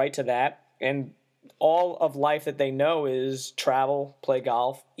college right to that, and all of life that they know is travel, play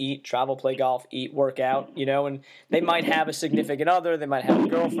golf, eat, travel, play golf, eat, work out, and they might have a significant other, they might have a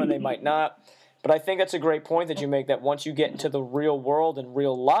girlfriend, they might not. But I think that's a great point that you make, that once you get into the real world and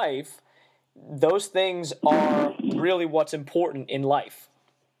real life, those things are really what's important in life.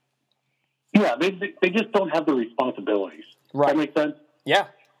 Yeah, they just don't have the responsibilities. Right. That makes sense? Yeah,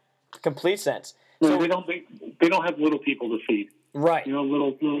 complete sense. So they don't have little people to feed. Right.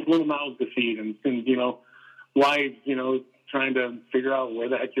 Little mouths to feed, and wives, trying to figure out where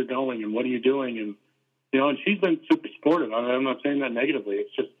the heck you're going and what are you doing, and and she's been super supportive. I'm not saying that negatively.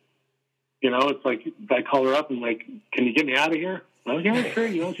 It's just, it's like I call her up and like, can you get me out of here? Oh yeah, sure.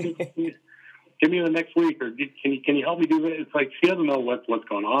 Give me the next week, or can you help me do that? It's like she doesn't know what's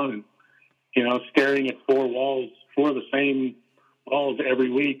going on, and staring at four of the same walls every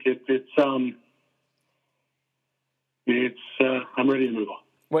week. I'm ready to move on.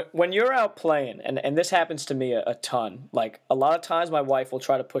 When you're out playing, and this happens to me a ton, like a lot of times my wife will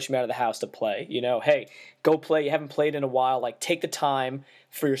try to push me out of the house to play. Hey, go play. You haven't played in a while. Like, take the time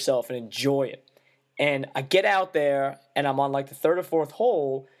for yourself and enjoy it. And I get out there, and I'm on like the third or fourth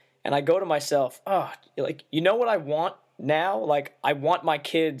hole, and I go to myself, what I want now? Like, I want my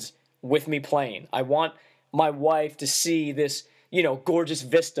kids with me playing. I want my wife to see this, gorgeous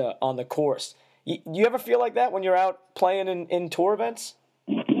vista on the course. You ever feel like that when you're out playing in tour events?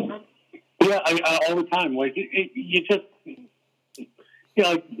 Yeah, I all the time. Like you just,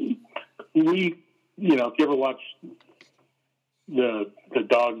 if you ever watch the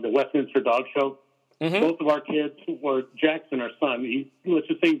Westminster Dog Show, mm-hmm. Both of our kids, or Jackson, our son, let's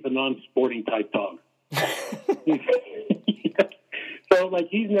just say he's a non-sporting type dog. So like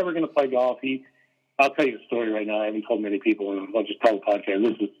he's never going to play golf. I'll tell you a story right now. I haven't told many people, and I'll just tell the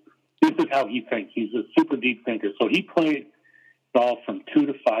podcast. This is how he thinks. He's a super deep thinker. So he played golf from 2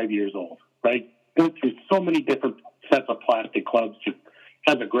 to 5 years old, right? Went through so many different sets of plastic clubs. Just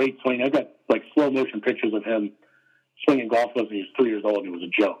has a great swing. I got like slow motion pictures of him swinging golf clubs when he was 3 years old. It was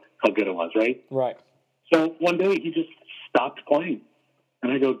a joke how good it was, right? Right. So one day he just stopped playing.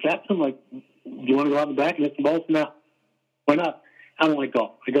 And I go, Jackson, like, do you want to go out in the back and hit some balls? No. Why not? I don't like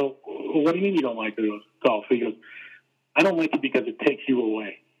golf. I go, well, what do you mean you don't like golf? He goes, I don't like it because it takes you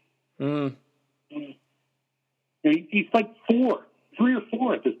away. Mm. He's like 3 or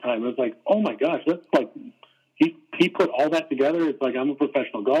 4 at this time. It was like, oh my gosh, that's like, he put all that together. It's like, I'm a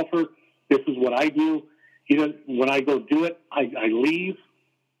professional golfer. This is what I do. When I go do it, I leave.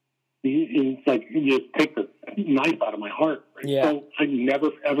 It's like, you just take the knife out of my heart. Right? Yeah. So I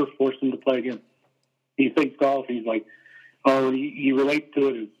never, ever forced him to play again. He thinks golf. He's like, oh, he relates to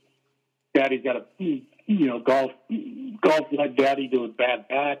it as daddy's got a, golf led daddy to a bad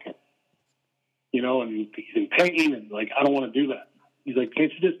back, and he's in pain, and like, I don't want to do that. He's like,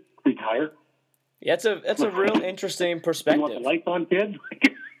 can't you just retire? Yeah, that's a real interesting perspective. You want the lights on, kid?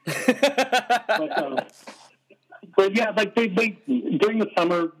 But yeah, like they during the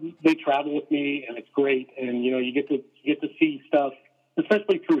summer they travel with me, and it's great. And you get to see stuff,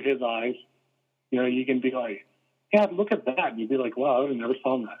 especially through his eyes. You can be like, yeah, look at that. And you'd be like, wow, I would have never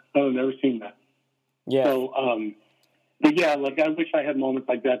seen that. Yeah. So, but yeah, like I wish I had moments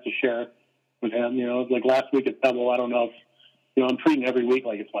like that to share with him. Like last week at Pebble, I don't know if I'm treating every week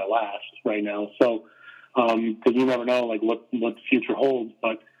like it's my last right now. So, because you never know like what the future holds,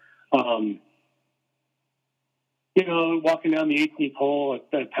 but. Walking down the 18th hole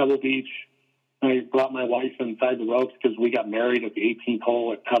at Pebble Beach, I brought my wife inside the ropes because we got married at the 18th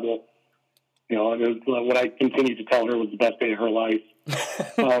hole at Pebble. And it was what I continued to tell her was the best day of her life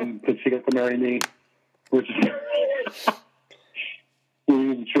because she got to marry me, which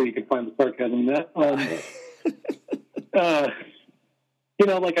I'm sure you can find the sarcasm in that.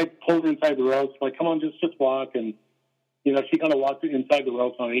 Like I pulled her inside the ropes, like, come on, just walk. And, she kind of walked inside the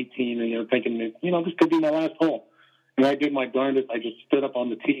ropes on 18 and, thinking, this could be my last hole. And I did my darndest. I just stood up on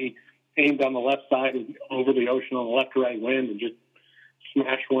the tee, aimed on the left side over the ocean on the left to right wind, and just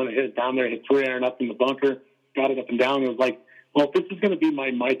smashed one and hit it down there, hit 3-iron up in the bunker, got it up and down. It was like, well, if this is going to be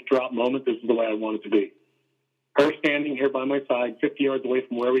my mic drop moment, this is the way I want it to be. Her standing here by my side, 50 yards away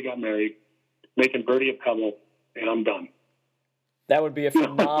from where we got married, making birdie at Pebble, and I'm done. That would be a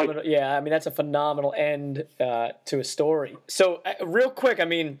phenomenal, that's a phenomenal end to a story. So real quick,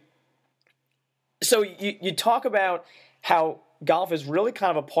 so you talk about how golf is really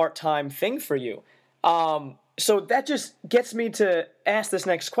kind of a part-time thing for you. So that just gets me to ask this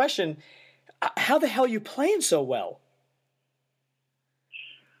next question. How the hell are you playing so well?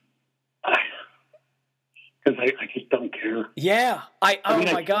 Because I just don't care. Yeah.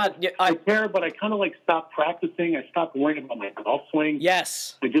 My God. Yeah, I care, but I kind of like stopped practicing. I stopped worrying about my golf swing.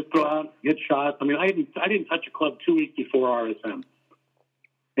 Yes. I just go out, hit shots. I didn't touch a club 2 weeks before RSM.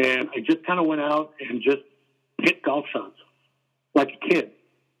 And I just kind of went out and just hit golf shots like a kid.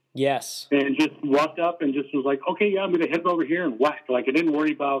 Yes. And just walked up and just was like, okay, yeah, I'm going to hit it over here and whack. Like I didn't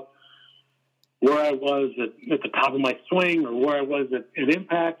worry about where I was at the top of my swing or where I was at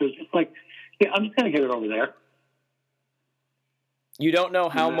impact. It was just like, yeah, I'm just going to hit it over there. You don't know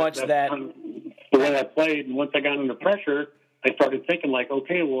how much that... Kind of the way I played. And once I got under pressure, I started thinking like,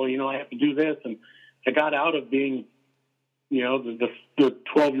 okay, well, I have to do this. And I got out of being, the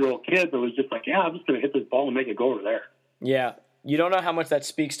 12-year-old kid that was just like, yeah, I'm just going to hit this ball and make it go over there. Yeah. You don't know how much that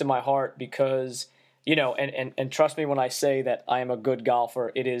speaks to my heart because, and trust me when I say that I am a good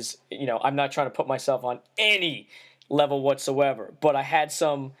golfer. It is, I'm not trying to put myself on any level whatsoever. But I had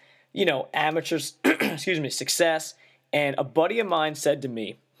some, amateurs, success. And a buddy of mine said to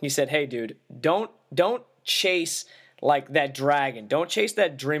me, he said, hey, dude, don't chase like that dragon. Don't chase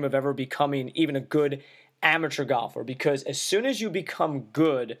that dream of ever becoming even a good amateur golfer because as soon as you become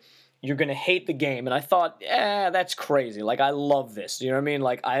good, you're going to hate the game. And I thought, that's crazy. Like, I love this. You know what I mean?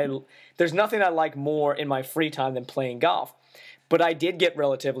 Like, there's nothing I like more in my free time than playing golf. But I did get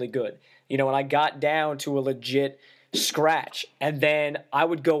relatively good. And I got down to a legit scratch. And then I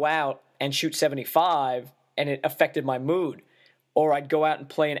would go out and shoot 75, and it affected my mood. Or I'd go out and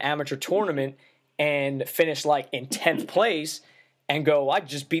play an amateur tournament and finish, like, in 10th place and go, I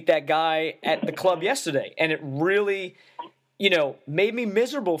just beat that guy at the club yesterday. And it really... made me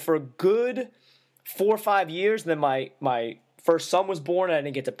miserable for a good 4 or 5 years. And then my first son was born, and I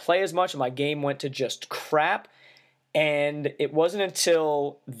didn't get to play as much, and my game went to just crap. And it wasn't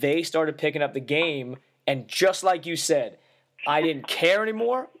until they started picking up the game, and just like you said, I didn't care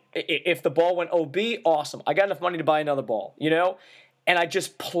anymore. If the ball went OB, awesome. I got enough money to buy another ball, And I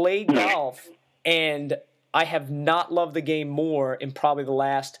just played golf, and I have not loved the game more in probably the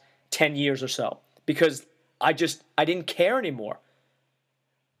last 10 years or so because I didn't care anymore.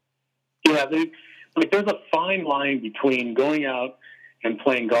 Yeah, there's a fine line between going out and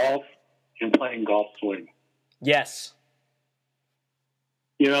playing golf and playing golf swing. Yes.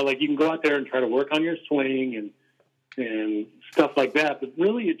 Like you can go out there and try to work on your swing and stuff like that, but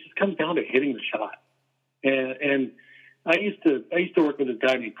really it just comes down to hitting the shot. And I used to work with this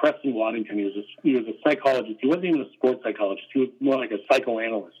guy named Preston Waddington. He was a psychologist. He wasn't even a sports psychologist. He was more like a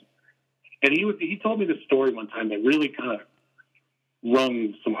psychoanalyst. And he told me this story one time that really kind of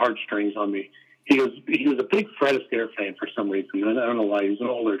wrung some heartstrings on me. He was a big Fred Astaire fan for some reason. I don't know why. He was an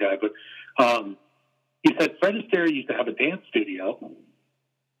older guy, but he said Fred Astaire used to have a dance studio,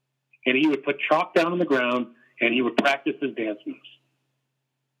 and he would put chalk down on the ground and he would practice his dance moves.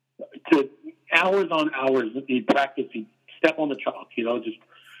 To hours on hours, he'd practice. He'd step on the chalk, just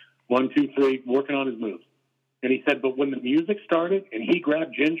 1, 2, 3, working on his moves. And he said, but when the music started and he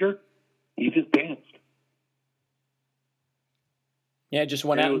grabbed Ginger, he just danced. Yeah, just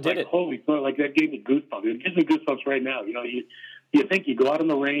went out and did it. Holy, like that gave me goosebumps. It gives me goosebumps right now. You think you go out on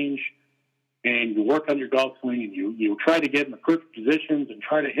the range and you work on your golf swing and you try to get in the perfect positions and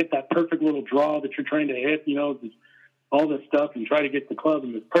try to hit that perfect little draw that you're trying to hit, all this stuff, and try to get the club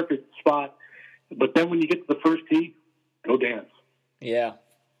in the perfect spot. But then when you get to the first tee, go dance. Yeah.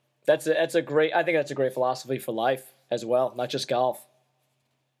 I think that's a great philosophy for life as well, not just golf.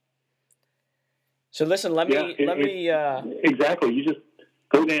 So listen, let me exactly. You just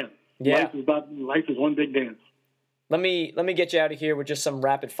go dance. Yeah. Life is one big dance. Let me get you out of here with just some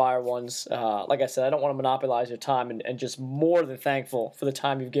rapid fire ones. Like I said, I don't want to monopolize your time, and just more than thankful for the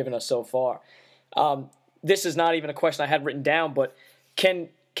time you've given us so far. This is not even a question I had written down, but can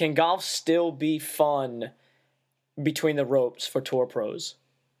golf still be fun between the ropes for tour pros?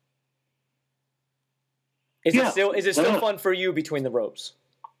 Is it still fun for you between the ropes?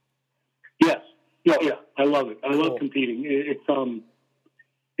 Yes. Yeah. I love it. I love competing. It's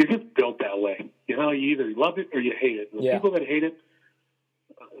just built that way. You either love it or you hate it. The people that hate it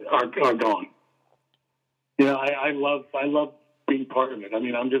are gone. I love being part of it. I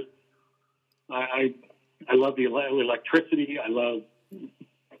mean, I love the electricity. I love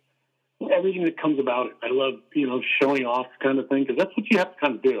everything that comes about it. I love, showing off kind of thing, because that's what you have to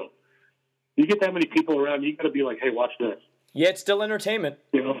kind of do. You get that many people around, you got to be like, hey, watch this. Yeah, it's still entertainment.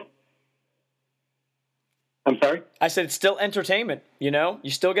 I'm sorry? I said it's still entertainment, You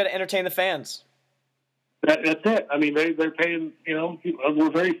still got to entertain the fans. That's it. I mean, they're paying,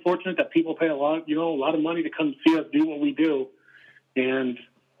 we're very fortunate that people pay a lot of money to come see us do what we do. And,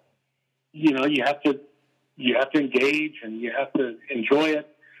 you have to engage and you have to enjoy it.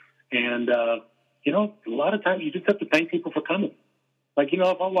 And, a lot of times you just have to thank people for coming. Like, if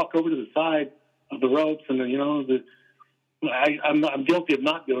I walk over to the side of the ropes and, I'm guilty of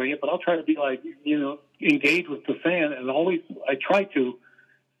not doing it, but I'll try to be like, engage with the fan. And I try to.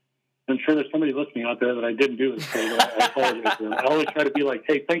 I'm sure there's somebody listening out there that I didn't do this for. I apologize to them. I always try to be like,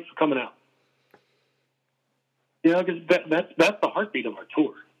 hey, thanks for coming out. Because that's the heartbeat of our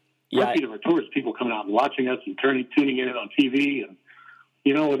tour. The heartbeat of our tour is people coming out and watching us and tuning in on TV. And,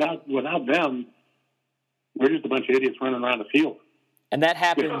 without them, we're just a bunch of idiots running around the field. And that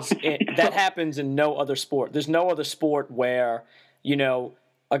happens. That happens in no other sport. There's no other sport where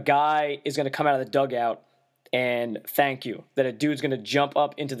a guy is going to come out of the dugout and thank you. That a dude's going to jump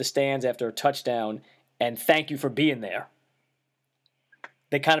up into the stands after a touchdown and thank you for being there.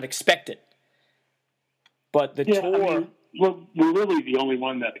 They kind of expect it. But the tour, we're really the only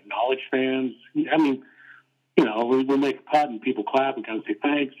one that acknowledge fans. I mean, we make a putt and people clap and kind of say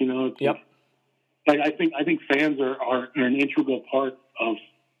thanks. Yep. Like I think fans are an integral part of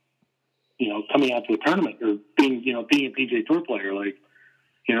coming out to a tournament or being a PGA Tour player. Like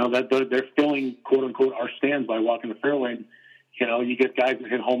that they're filling quote unquote our stands by walking the fairway. And, you get guys that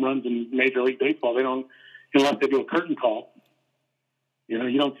hit home runs in Major League Baseball. They don't unless they do a curtain call.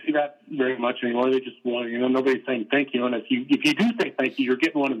 You don't see that very much anymore. They just nobody's saying thank you. And if you do say thank you, you're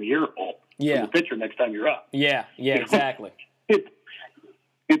getting one in the ear hole from the pitcher next time you're up. Yeah, exactly. It's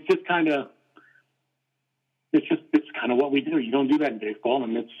just kind of. It's kind of what we do. You don't do that in baseball,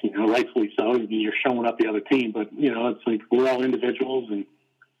 and it's rightfully so. You're showing up the other team, but it's like we're all individuals, and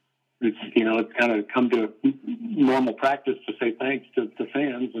it's it's kind of come to normal practice to say thanks to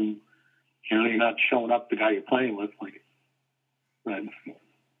fans, and you're not showing up the guy you're playing with, like. But,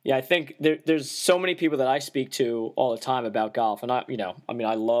 yeah, I think there's so many people that I speak to all the time about golf, and I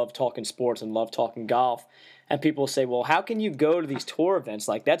love talking sports and love talking golf. And people say, well, how can you go to these tour events?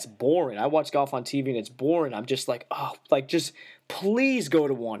 Like, that's boring. I watch golf on TV and it's boring. I'm just like, just please go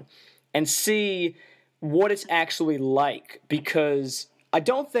to one and see what it's actually like. Because I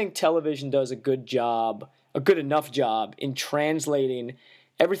don't think television does a good enough job in translating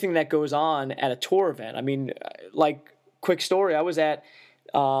everything that goes on at a tour event. I mean, quick story, I was at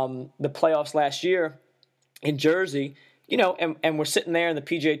the playoffs last year in Jersey. and we're sitting there, and the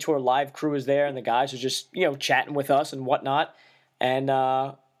PGA Tour live crew is there, and the guys are just, chatting with us and whatnot. And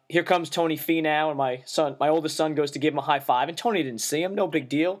here comes Tony Finau, and my oldest son goes to give him a high five, and Tony didn't see him, no big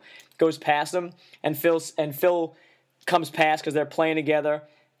deal. Goes past him, and Phil comes past because they're playing together,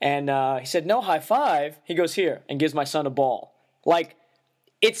 and he said, "No high five." He goes, "Here," and gives my son a ball. Like,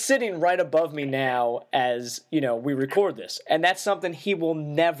 it's sitting right above me now as, we record this, and that's something he will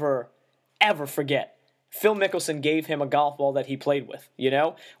never, ever forget. Phil Mickelson gave him a golf ball that he played with,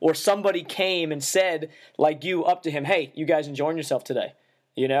 or somebody came and said, like you, up to him, "Hey, you guys enjoying yourself today?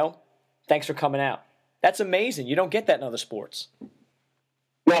 Thanks for coming out." That's amazing. You don't get that in other sports.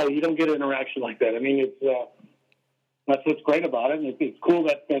 No, you don't get an interaction like that. I mean, that's what's great about it. And it's cool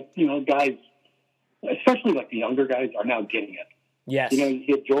that guys, especially like the younger guys, are now getting it. Yes. You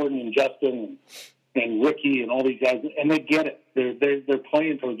get Jordan and Justin and Ricky and all these guys, and they get it. They're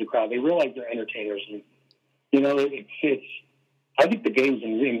playing towards the crowd. They realize they're entertainers, and it's. I think the game's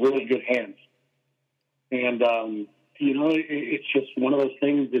in really good hands, and it's just one of those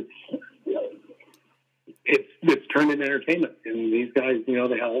things that's. It's turned into entertainment, and these guys, they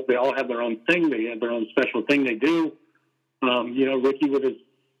all have their own thing. They have their own special thing they do. Ricky with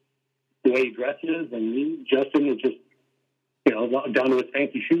the way he dresses, and Justin is just, down to his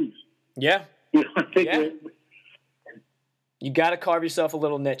fancy shoes. Yeah. I think you got to carve yourself a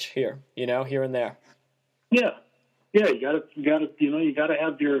little niche here, here and there. Yeah. Yeah. You gotta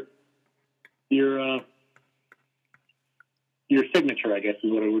have your signature, I guess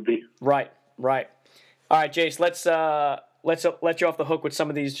is what it would be. Right. All right, Jace, let's let you off the hook with some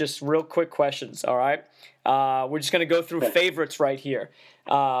of these just real quick questions, all right? We're just going to go through favorites right here.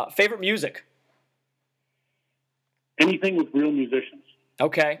 Favorite music? Anything with real musicians.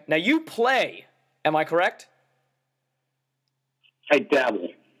 Okay. Now, you play, am I correct? I dabble.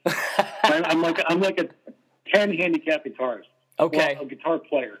 I'm like a 10 handicap guitarist. Okay. Well, a guitar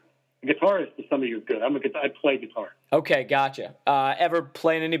player. A guitarist is somebody who's good. I play guitar. Okay, gotcha. Ever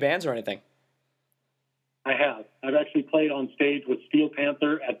play in any bands or anything? I have. I've actually played on stage with Steel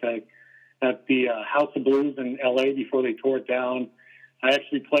Panther at the House of Blues in L.A. before they tore it down. I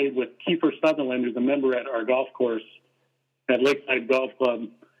actually played with Kiefer Sutherland, who's a member at our golf course at Lakeside Golf Club,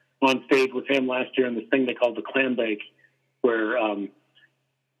 on stage with him last year in this thing they called the Clam Bake, where I'm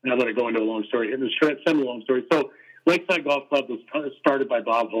going to go into a long story. It's a semi-long story. So Lakeside Golf Club was started by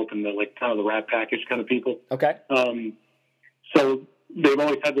Bob Hope and kind of the Rat Package kind of people. Okay. So they've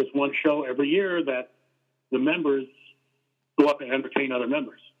always had this one show every year that the members go up and entertain other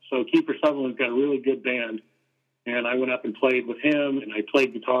members. So Kiefer Sutherland's got a really good band, and I went up and played with him, and I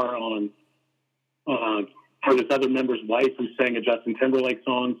played guitar on for this other member's wife who sang a Justin Timberlake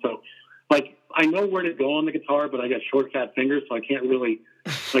song. So, I know where to go on the guitar, but I got short, fat fingers, so I can't really,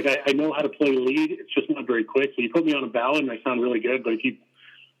 I know how to play lead. It's just not very quick. So you put me on a ballad, and I sound really good, but if you,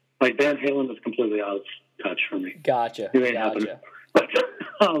 Van Halen is completely out of touch for me. Gotcha. It ain't happening. But,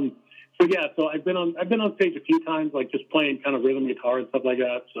 so I've been on stage a few times, just playing kind of rhythm guitar and stuff like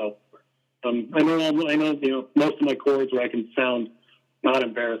that. So I know most of my chords where I can sound not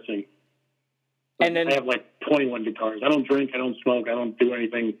embarrassing. And then I have 21 guitars. I don't drink, I don't smoke, I don't do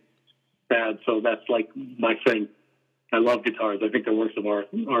anything bad. So that's my thing. I love guitars. I think they're works of art.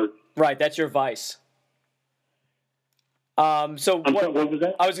 Right, that's your vice. What was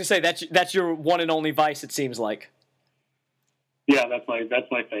that? I was gonna say that's your one and only vice. It seems like. Yeah, that's my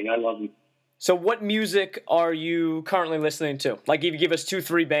thing. I love them. So what music are you currently listening to? If you give us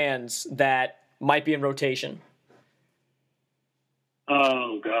 2-3 bands that might be in rotation.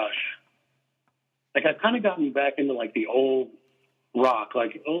 Oh, gosh. I've kind of gotten back into, the old rock.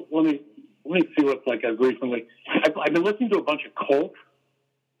 Let me see what, I've recently... I've been listening to a bunch of Cult.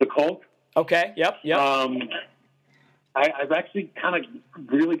 The Cult. Okay, yep. I've actually kind of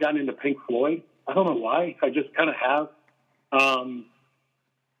really gotten into Pink Floyd. I don't know why. I just kind of have. I'm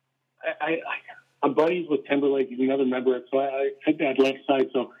buddies with Timberlake. He's another member. So I take that left side.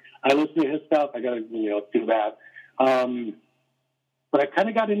 So I listen to his stuff. I got to, do that. But I kind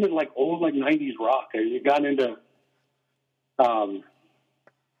of got into old 90s rock. I got into, but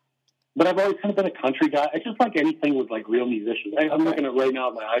I've always kind of been a country guy. I just like anything with real musicians. I'm looking at right now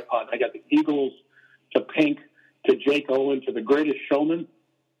on my iPod. I got the Eagles to Pink to Jake Owen to The Greatest Showman.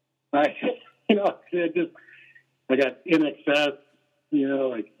 I got NXS.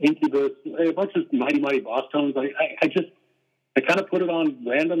 Incubus, a bunch of Mighty Boss Tones. I kind of put it on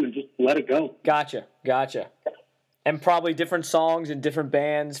random and just let it go. Gotcha. And probably different songs and different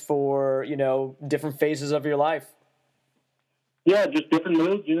bands for, different phases of your life. Yeah, just different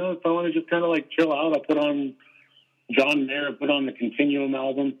moods. If I want to just kind of chill out, I'll put on John Mayer, put on the Continuum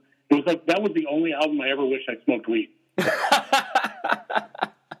album. It was that was the only album I ever wished I smoked weed.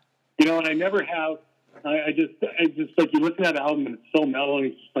 You know, and I never have. I just like, you listen to that album and it's so mellow. And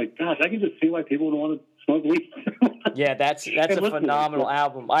it's just like, gosh, I can just see why people would want to smoke weed. Yeah, that's a phenomenal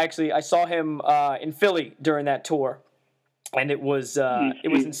album. I saw him in Philly during that tour, and it was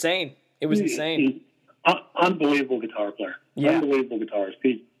insane. It was insane. Unbelievable guitar player. Yeah. Unbelievable guitarist.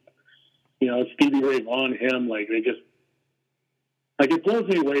 Stevie Ray Vaughan, him, like, they just, like, it blows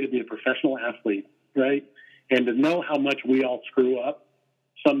me away to be a professional athlete, right? And to know how much we all screw up,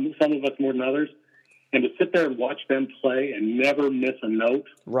 some of us more than others, and to sit there and watch them play and never miss a note.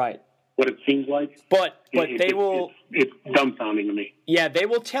 Right. What it seems like. But they will. It's dumbfounding to me. Yeah, they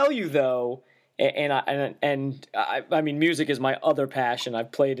will tell you though, and I mean, music is my other passion.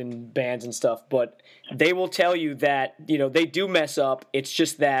 I've played in bands and stuff, but they will tell you that, you know, they do mess up. It's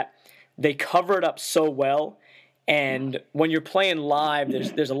just that they cover it up so well. And when you're playing live,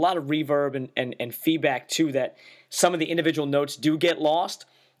 there's a lot of reverb and feedback too, that some of the individual notes do get lost.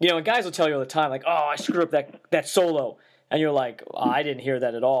 You know, and guys will tell you all the time, like, "Oh, I screwed up that solo," and you're like, "Oh, I didn't hear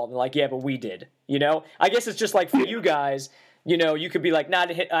that at all." And they're like, "Yeah, but we did." You know, I guess it's just like for you guys. You know, you could be like, "Nah,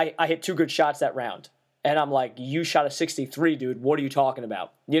 I hit 2 good shots that round," and I'm like, "You shot a 63, dude. What are you talking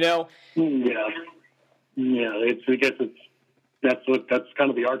about?" You know? Yeah. I guess that's kind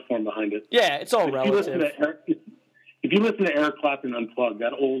of the art form behind it. Yeah, it's all relative. If you listen to Eric Clapton Unplugged,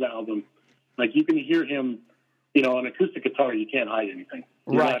 that old album, like, you can hear him, you know, on acoustic guitar, you can't hide anything.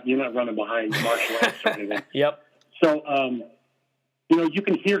 You're not running behind martial arts or anything. Yep. So, you know, you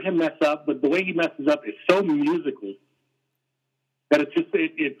can hear him mess up, but the way he messes up is so musical that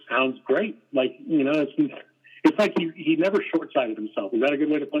it sounds great. Like, you know, it's like he never short-sighted himself. Is that a good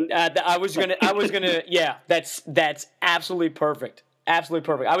way to put it? I was gonna. Yeah, that's absolutely perfect. Absolutely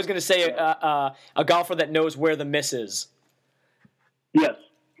perfect. I was gonna say a golfer that knows where the miss is. Yes.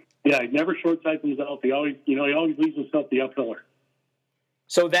 Yeah, he never short-sights himself. He always leaves himself the uphiller.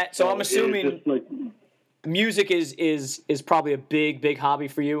 So I'm assuming music is probably a big hobby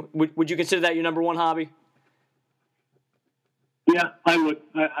for you. Would you consider that your number one hobby? Yeah, I would.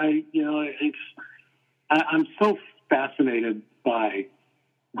 I'm so fascinated by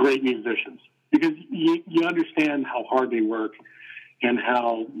great musicians because you understand how hard they work and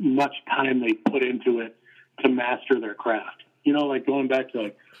how much time they put into it to master their craft. You know, like going back to,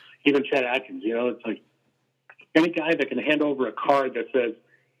 like, even Chet Atkins, you know, it's like any guy that can hand over a card that says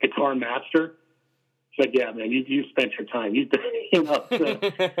Guitar Master, it's like, yeah, man, you spent your time. You know, so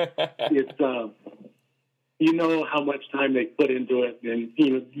it's you know how much time they put into it, and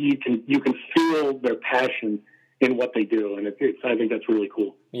you know you can feel their passion in what they do, and I think that's really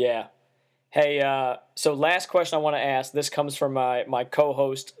cool. Yeah. Hey, so last question I want to ask. This comes from my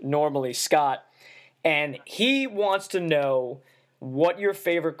co-host normally, Scott, and he wants to know what your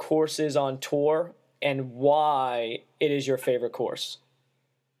favorite course is on tour and why it is your favorite course.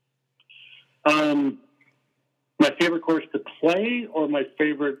 My favorite course to play, or my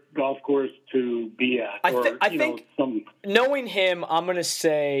favorite golf course to be at? I think knowing him, I'm going to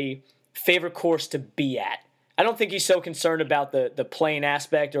say favorite course to be at. I don't think he's so concerned about the playing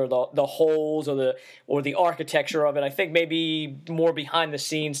aspect or the holes or the architecture of it. I think maybe more behind the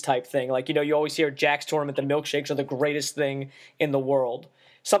scenes type thing. Like, you know, you always hear Jack's Tournament, the milkshakes are the greatest thing in the world.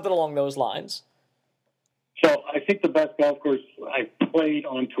 Something along those lines. So I think the best golf course I've played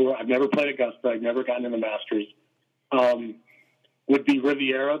on tour, I've never played Augusta, I've never gotten in the Masters, would be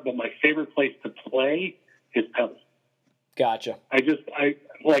Riviera, but my favorite place to play is Pebble. Gotcha.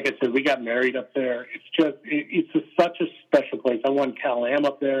 Like I said, we got married up there. It's such a special place. I won Cal-Am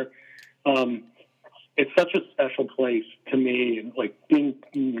up there. It's such a special place to me, and like being,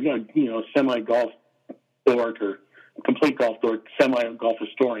 you know, semi-golf dork or complete golf dork, semi-golf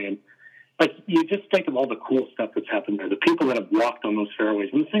historian. Like, you just think of all the cool stuff that's happened there, the people that have walked on those fairways,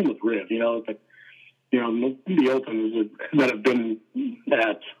 and the same with Riv, you know, but, you know, the Opens that have been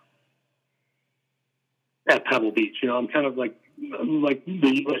at Pebble Beach. You know, I'm kind of like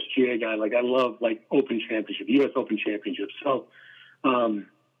the USGA guy. Like, I love, like, Open Championship, U.S. Open Championship. So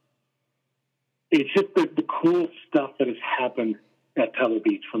it's just the cool stuff that has happened at Pebble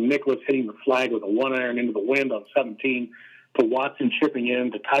Beach, from Nicklaus hitting the flag with a 1-iron into the wind on 17, to Watson chipping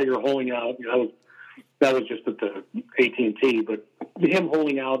in, to Tiger holing out. You know, that was just at the AT&T, but him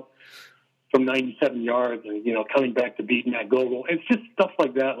holing out from 97 yards and, you know, coming back to beat Matt Gogol. It's just stuff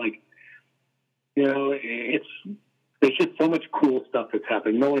like that. Like, you know, there's just so much cool stuff that's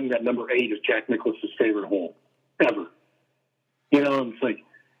happening, knowing that number 8 is Jack Nicklaus's favorite hole ever. You know, and it's like,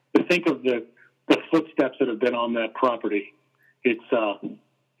 to think of the footsteps that have been on that property, it's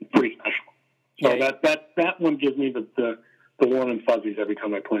pretty special. So that one gives me the warm and fuzzies every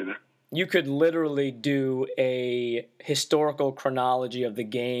time I play there. you could literally do a historical chronology of the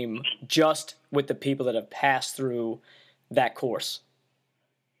game just with the people that have passed through that course.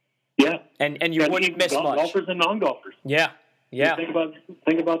 Yeah. And you wouldn't miss much. Golfers and non-golfers. Yeah. Think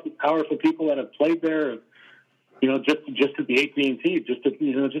about the powerful people that have played there. Just at the AT&T, just at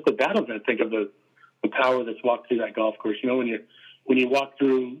that event. Think of the power that's walked through that golf course. When you walk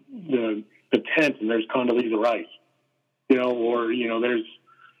through the tent and there's Condoleezza Rice, or there's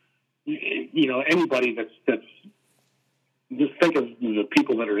anybody that's just think of the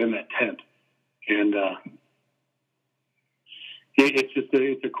people that are in that tent, and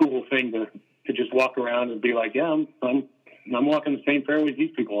it's a cool thing to just walk around and be like, yeah, I'm walking the same fairways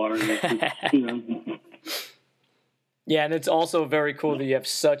these people are. Yeah, and it's also very cool that you have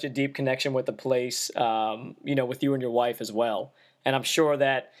such a deep connection with the place, with you and your wife as well. And I'm sure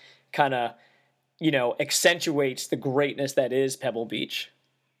that kind of, accentuates the greatness that is Pebble Beach.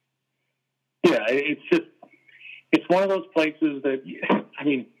 Yeah, it's one of those places that,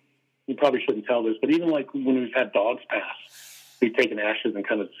 you probably shouldn't tell this, but even like when we've had dogs pass, we've taken ashes and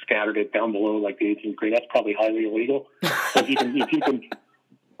kind of scattered it down below like the 18th grade. That's probably highly illegal. If you can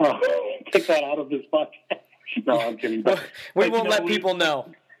take that out of this podcast. No, I'm kidding. But, we won't let people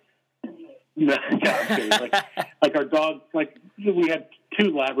know. No, I'm kidding. Like our dog, we had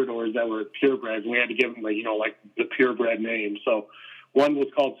 2 Labradors that were purebreds, and we had to give them the purebred name. So one was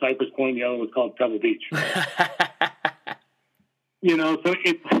called Cypress Point, the other was called Pebble Beach. So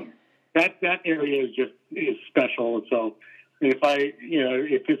that area is special. So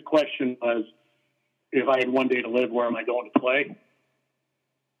if his question was, if I had one day to live, where am I going to play?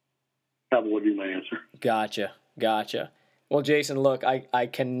 That would be my answer. Gotcha. Well, Jason, look, I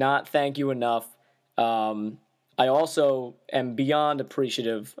cannot thank you enough. I also am beyond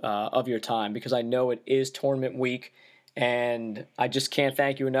appreciative of your time because I know it is tournament week, and I just can't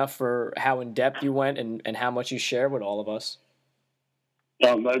thank you enough for how in-depth you went and how much you shared with all of us.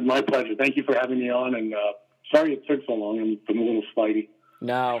 My pleasure. Thank you for having me on, and sorry it took so long. I'm a little spidey.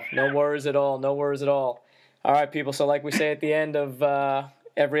 No worries at all. All right, people, so like we say at the end of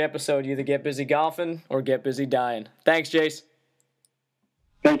every episode, you either get busy golfing or get busy dying. Thanks, Jace.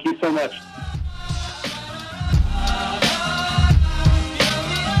 Thank you so much.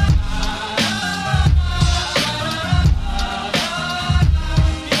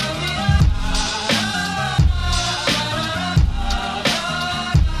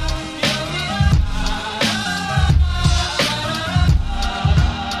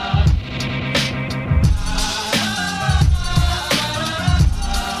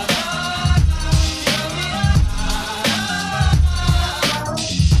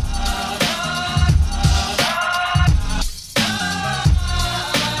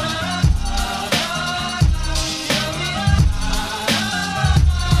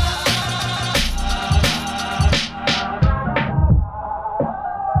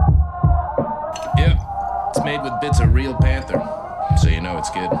 It's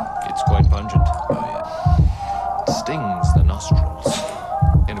good. It's quite pungent. Oh, yeah. It stings the nostrils.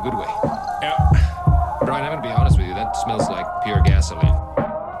 In a good way. Yeah. Brian, I'm going to be honest with you. That smells like pure gasoline.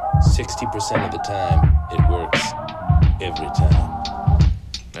 60% of the time, it works. Every time.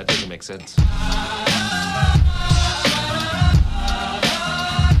 That doesn't make sense.